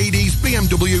 Jaguar, Mercedes,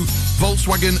 BMW,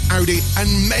 Volkswagen, Audi and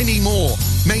many more,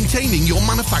 maintaining your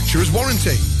manufacturer's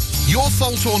warranty. Your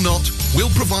fault or not,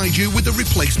 we'll provide you with a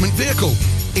replacement vehicle.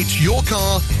 It's your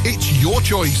car, it's your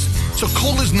choice. So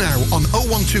call us now on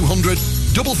 01200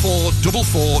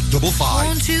 444455.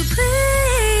 Won't you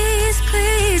please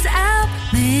help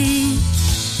me?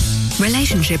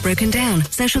 Relationship broken down.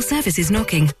 Social services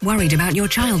knocking. Worried about your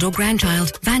child or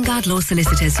grandchild. Vanguard Law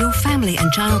Solicitors, your family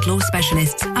and child law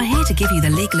specialists, are here to give you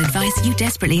the legal advice you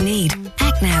desperately need.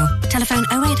 Act now. Telephone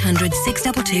 0800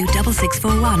 622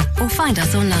 6641 or find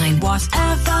us online.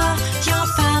 Whatever your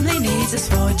family needs us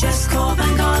for, just call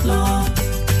Vanguard Law.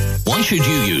 Why should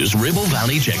you use Ribble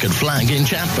Valley Checkered Flag in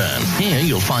Chatburn? Here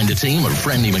you'll find a team of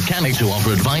friendly mechanics who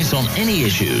offer advice on any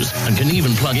issues and can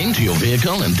even plug into your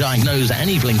vehicle and diagnose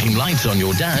any blinking lights on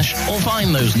your dash or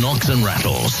find those knocks and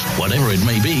rattles. Whatever it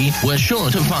may be, we're sure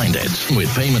to find it.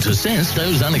 With Payment Assist,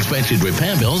 those unexpected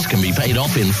repair bills can be paid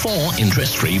off in 4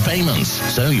 interest-free payments.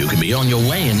 So you can be on your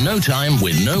way in no time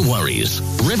with no worries.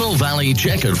 Ribble Valley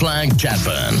Checkered Flag,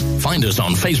 Chatburn. Find us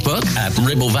on Facebook at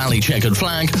Ribble Valley Checkered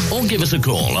Flag or give us a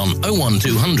call on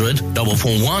 01200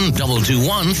 441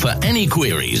 221 for any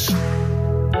queries.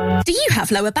 Do you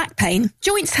have lower back pain,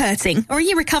 joints hurting, or are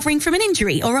you recovering from an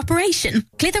injury or operation?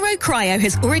 Clitheroe Cryo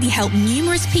has already helped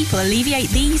numerous people alleviate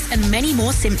these and many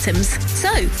more symptoms. So,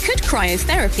 could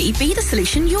cryotherapy be the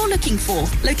solution you're looking for?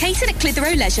 Located at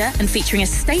Clitheroe Leisure and featuring a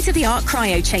state-of-the-art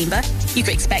cryo chamber, you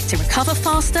can expect to recover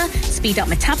faster, speed up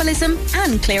metabolism,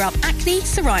 and clear up acne,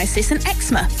 psoriasis, and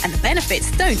eczema. And the benefits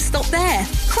don't stop there.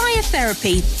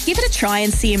 Cryotherapy. Give it a try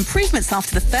and see improvements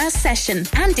after the first session,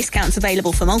 and discounts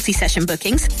available for multi-session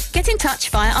bookings. Get in touch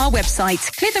via our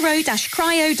website,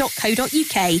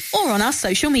 clitheroe-cryo.co.uk, or on our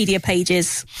social media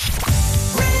pages.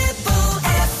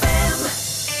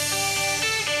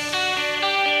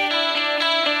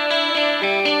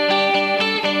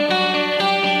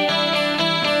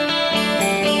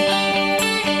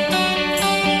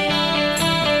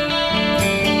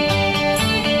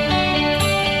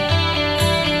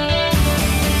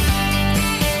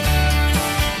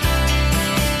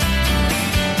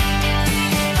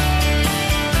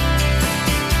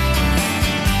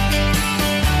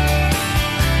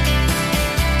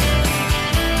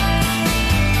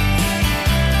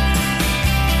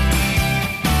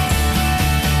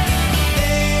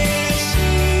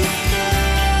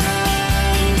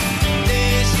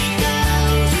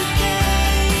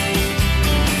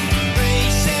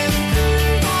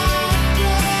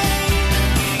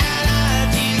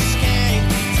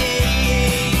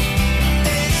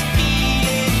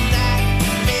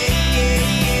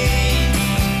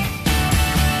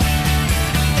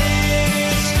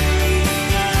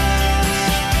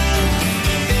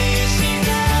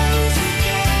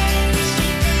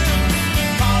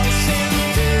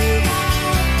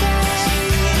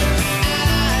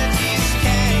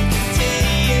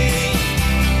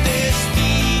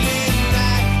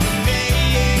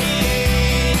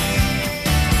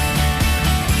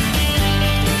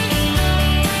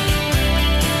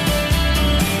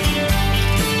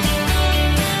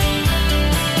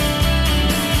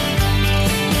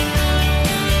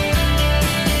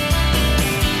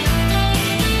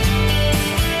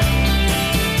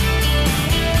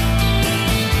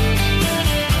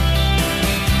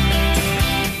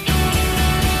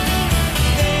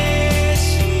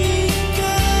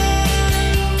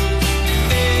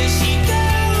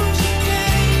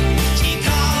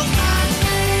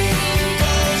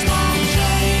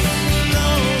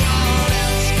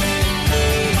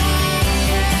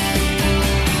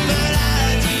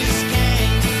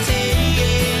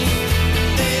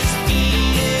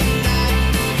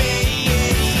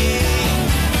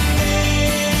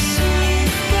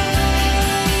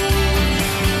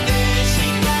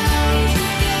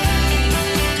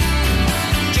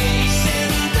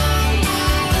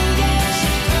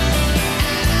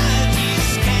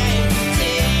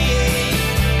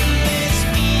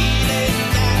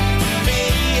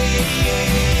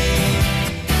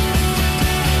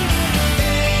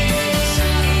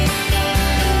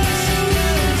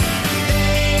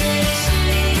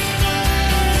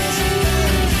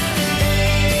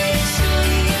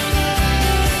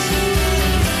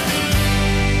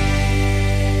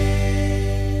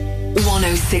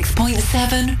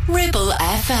 Ribble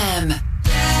FM.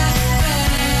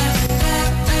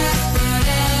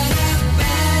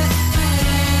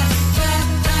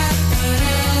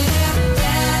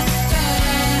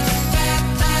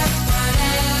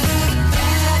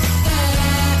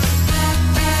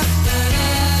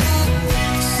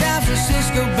 San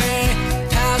Francisco Bay,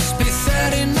 past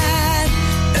B39,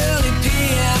 early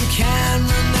PM, can't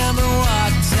remember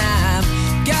what time.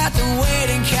 Got the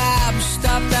waiting cab,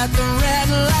 stopped at the red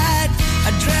light.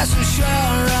 Address I'm sure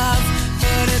of,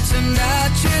 but it turned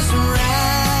out just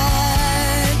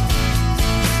right.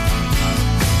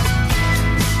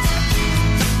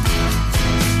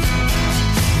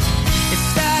 It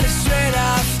started straight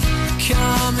off,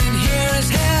 coming here as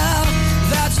hell.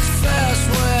 That's his first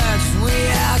words, we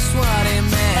asked what he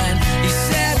meant. He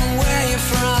said, where you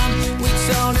from? We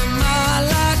told him our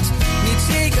lot. We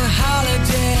take a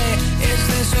holiday, is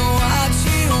this what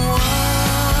you want?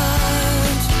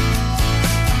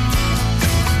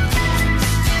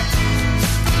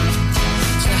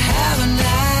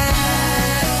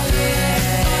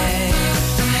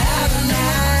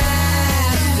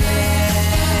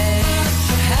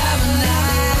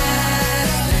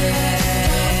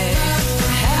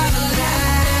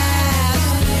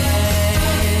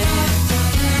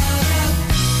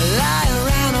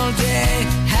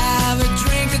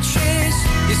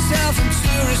 Yourself and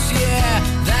tourists, yeah,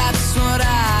 that's what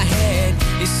I hate.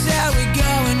 He said we're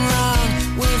going wrong,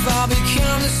 we've all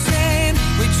become the same.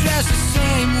 We dress the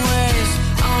same ways,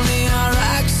 only our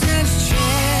accents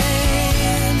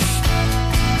change.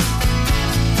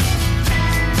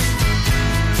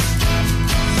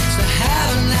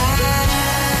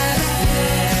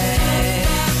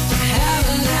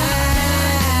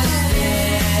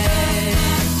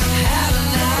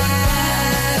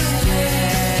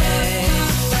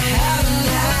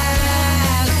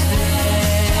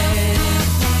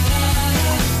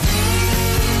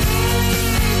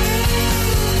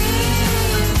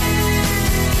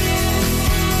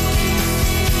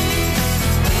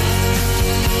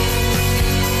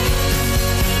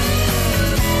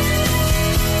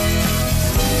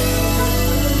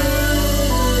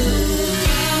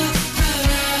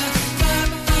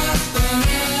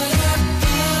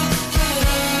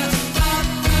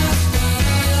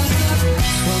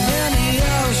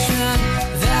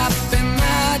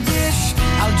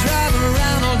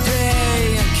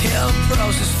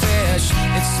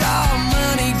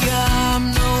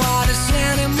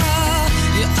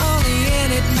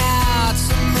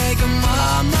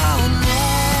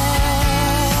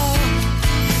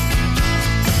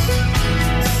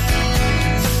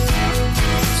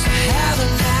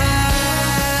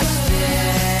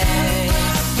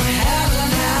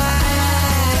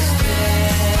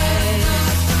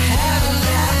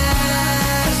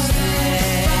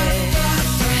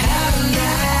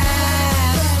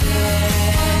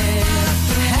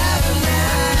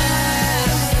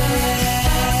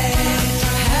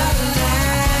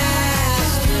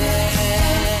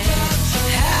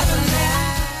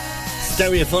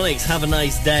 Stereophonics, Have a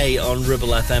Nice Day on Ribble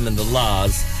FM and the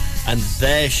Lars. And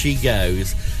there she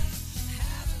goes.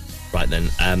 Right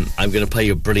then, I'm going to play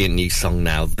you a brilliant new song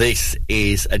now. This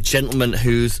is a gentleman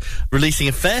who's releasing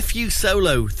a fair few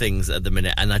solo things at the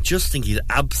minute, and I just think he's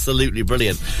absolutely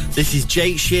brilliant. This is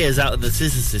Jake Shears out of the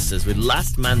Scissor Sisters with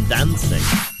Last Man Dancing.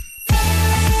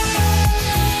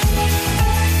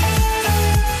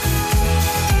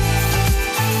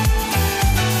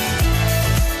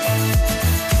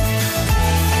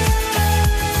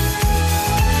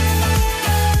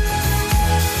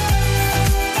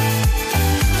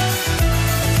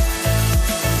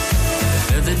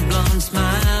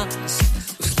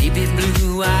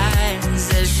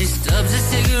 Eyes as she stubs a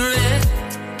cigarette,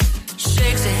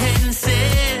 shakes her head and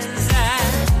says, I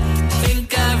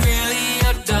think I really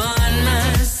outdone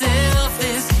myself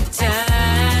this time.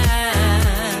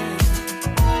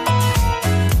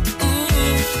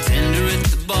 Ooh, tender at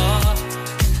the bar,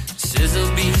 says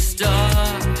I'll be a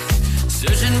star,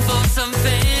 searching for some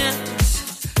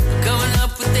fans, coming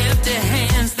up with empty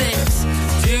hands, thinks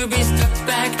to be stuck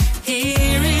back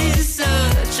here is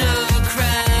such a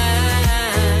crime.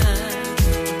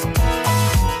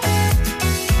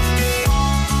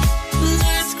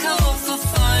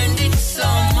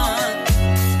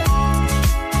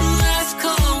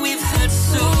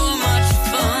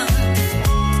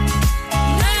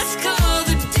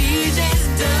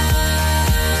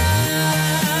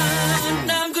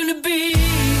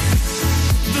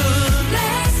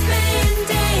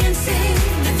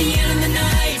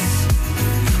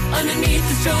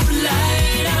 Strobe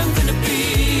light, I'm gonna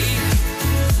be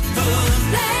the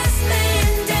last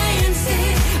man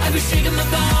dancing. I'll be shaking my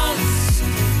bones.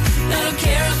 I don't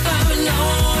care if I'm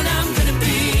alone. I'm gonna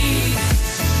be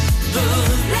the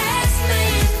last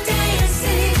man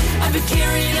dancing. I'll be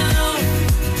carrying on,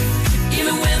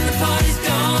 even when the party's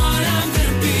gone. I'm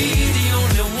gonna be the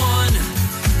only one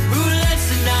who lets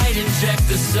the night inject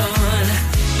the sun.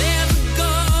 Never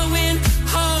going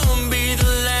home, be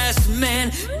the last man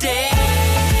dancing.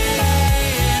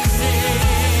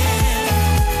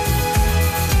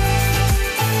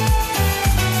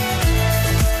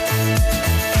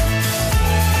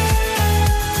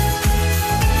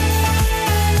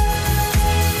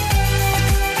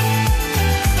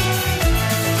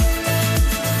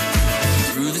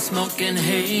 Smoke and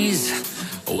haze,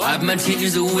 wipe my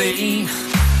tears away.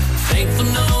 Thankful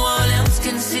no one else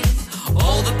can see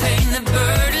all the pain that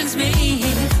burdens me.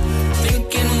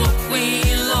 Thinking what we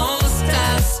lost,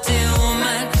 I still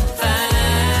might find.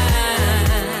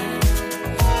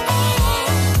 Oh,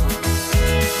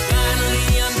 finally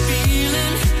I'm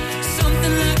feeling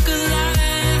something like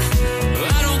alive.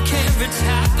 I don't care, it's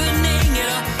happening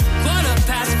at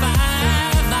 5:15.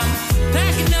 I'm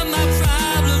packing up my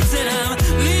problems and I'm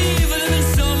leaving them in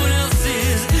someone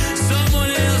else's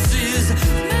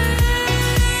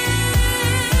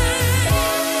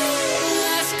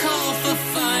last call for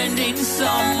finding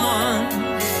someone.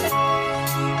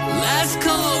 Last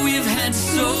call, we've had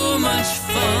so much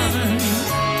fun.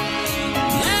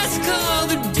 Last call,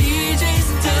 the DJ's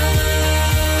done.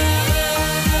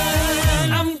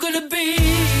 I'm gonna be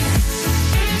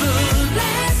the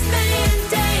last man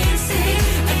dancing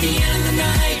at the end of the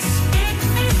night.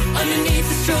 Underneath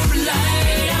the strobe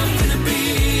light, I'm gonna be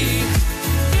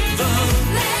the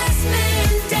last man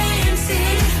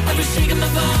dancing. I've been shaking my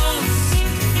bones.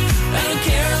 I don't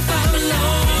care if I'm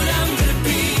alone. I'm gonna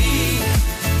be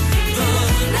the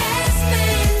last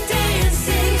man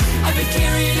dancing. I've been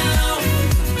carrying on,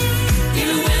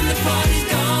 even when the party's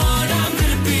gone. I'm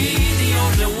gonna be the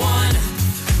only one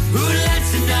who lets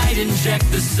the night inject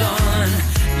the sun.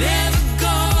 Never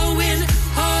going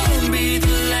home, be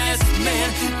the last man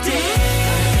dancing.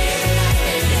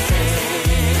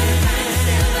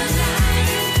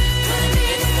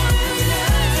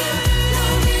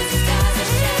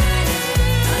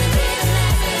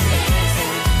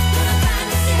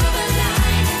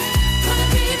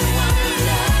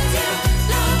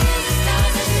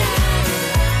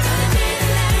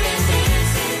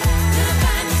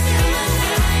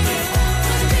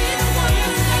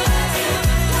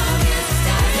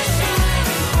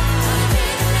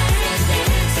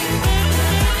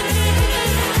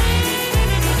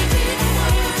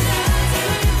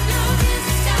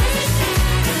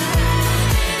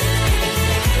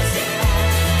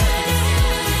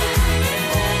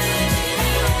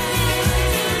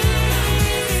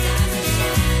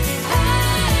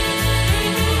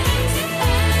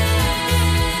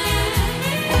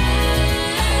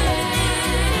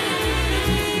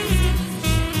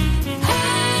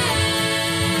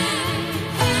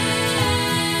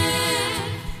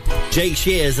 Jake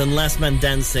Shears and Last Man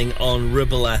Dancing on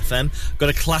Ribble FM. Got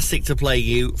a classic to play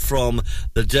you from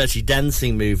the Dirty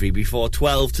Dancing movie before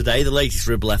 12 today. The latest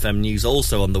Ribble FM news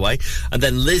also on the way. And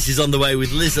then Liz is on the way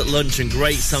with Liz at Lunch and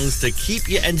great songs to keep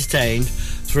you entertained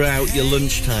throughout your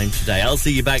lunchtime today. I'll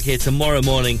see you back here tomorrow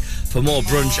morning for more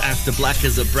Brunch after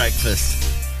Blackers at breakfast.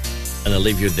 And I'll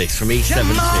leave you with this from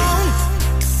E17.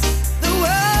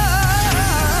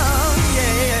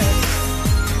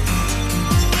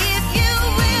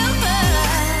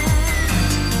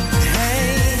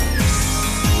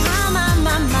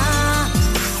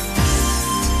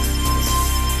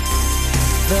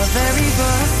 The very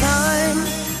first time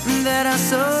that I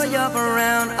saw your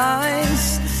brown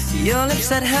eyes, your lips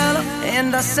said hello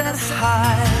and I said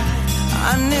hi.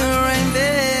 I knew right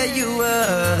there you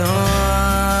were the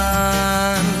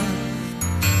one.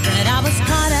 But I was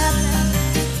caught up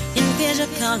in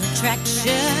physical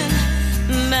attraction,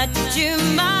 but to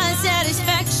my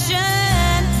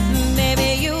satisfaction,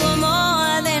 maybe you were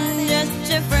more than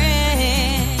just a friend.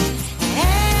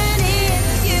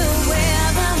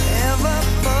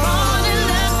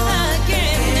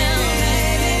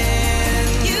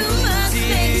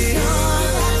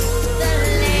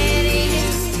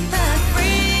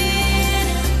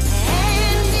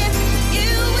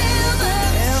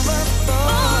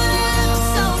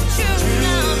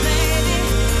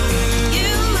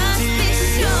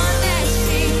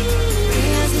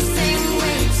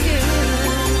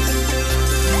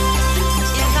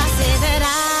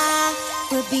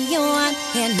 Be your one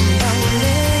and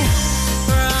only.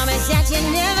 Promise that you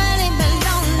never leave me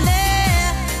lonely.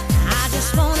 I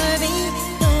just wanna be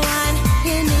the one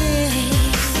you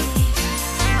need.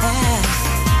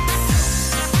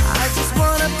 I just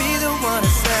wanna be the one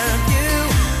to serve you.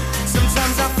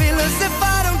 Sometimes I feel as if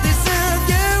I don't deserve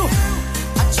you.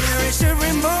 I cherish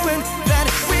every moment that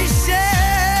we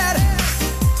shared.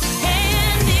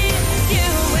 And if you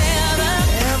ever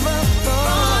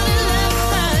fall in love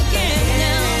again,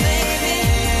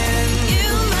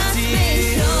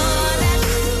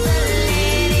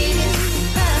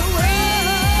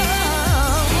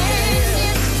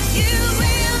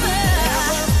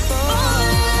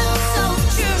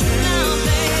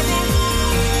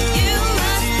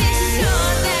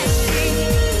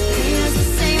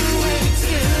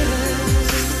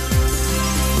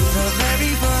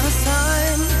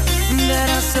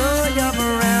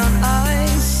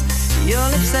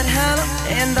 said hello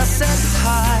and I said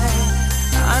hi.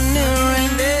 I knew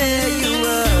right there you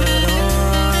were the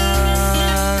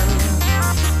one.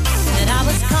 That I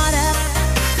was caught up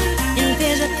in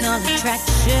physical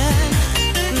attraction,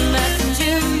 but to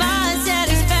my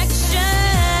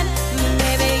satisfaction,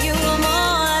 maybe you were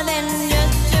more than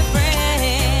just a friend.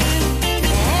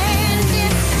 And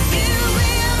if you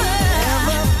ever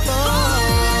fall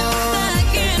in love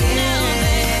again now,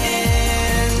 baby,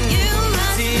 you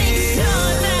must be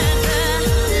sure that the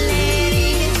lady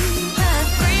is her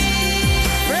friend.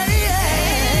 Yeah.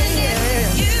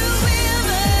 You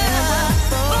ever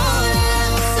fall in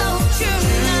love so true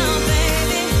now,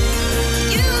 baby,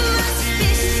 you must be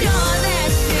sure that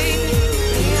she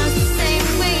feels the same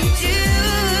way too.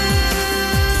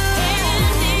 And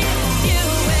if you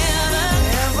ever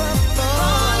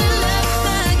fall in love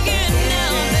again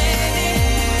now, baby,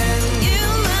 you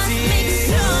must make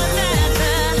sure that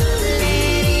the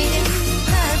lady is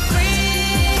her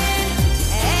friend.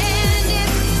 And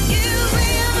if you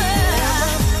ever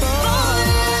fall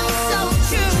in love so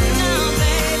true now,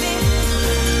 baby,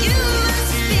 you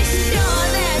must be sure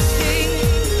that she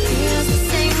feels the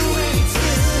same way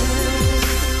too.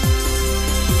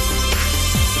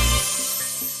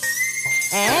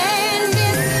 And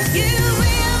if you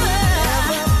ever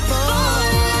fall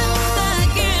in love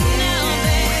again now,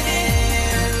 baby,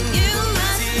 you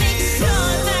must make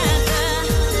sure that the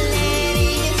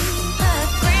lady is her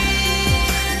friend.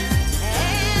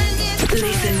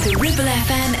 Listen to Ribble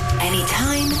FM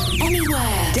anytime,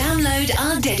 anywhere. Download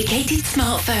our dedicated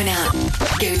smartphone app.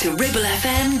 Go to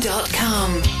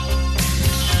ribblefm.com.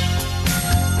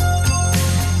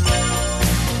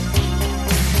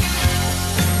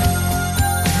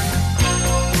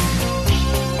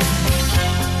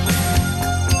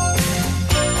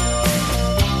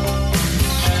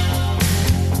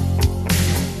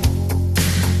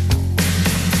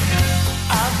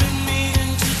 I've been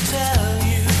meaning to tell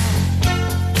you,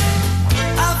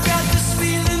 I've got this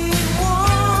feeling that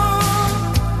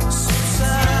won't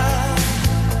subside.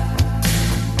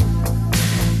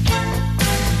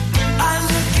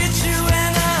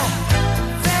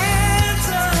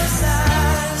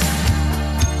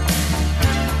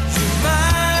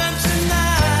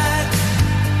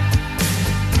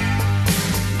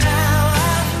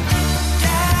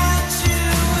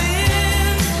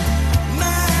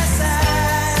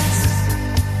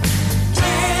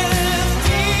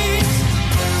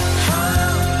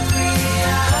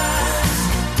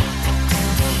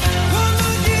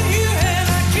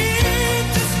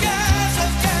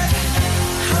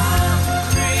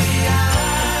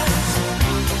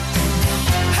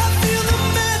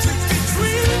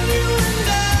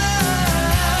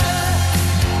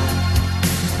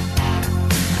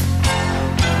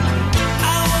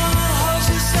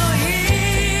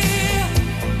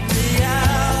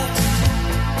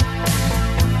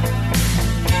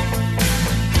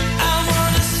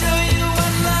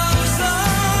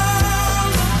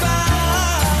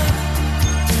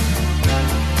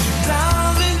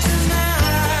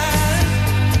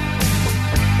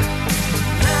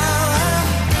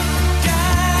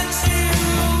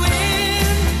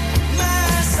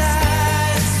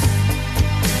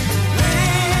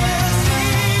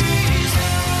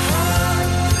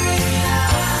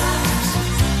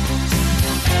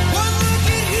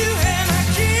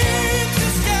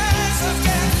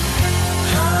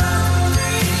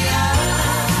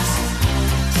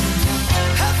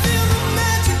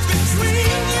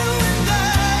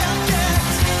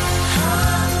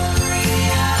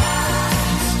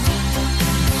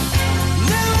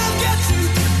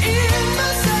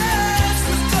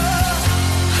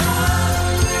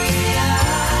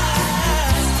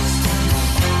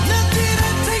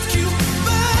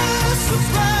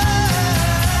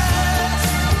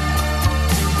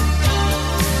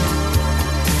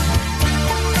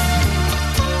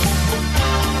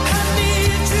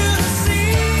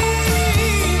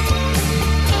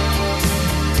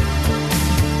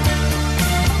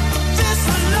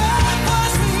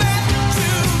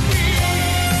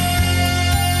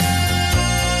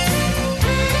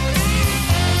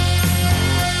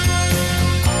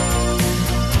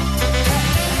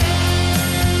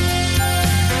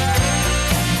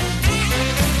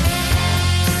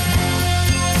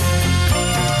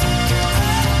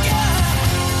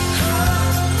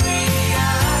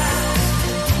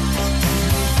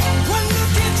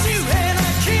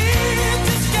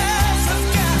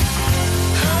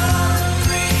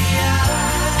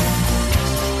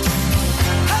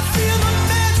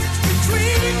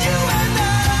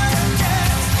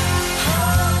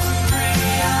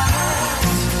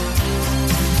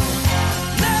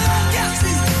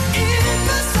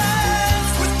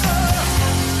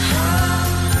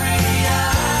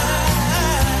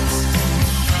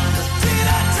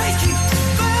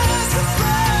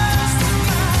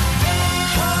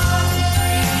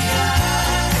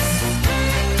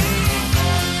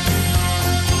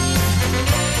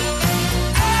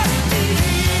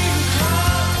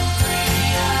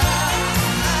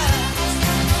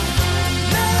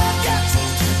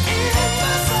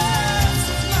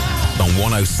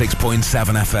 106.7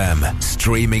 FM,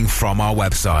 streaming from our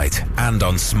website and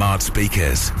on smart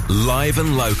speakers. Live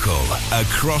and local,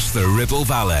 across the Ribble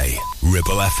Valley.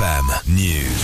 Ribble FM News.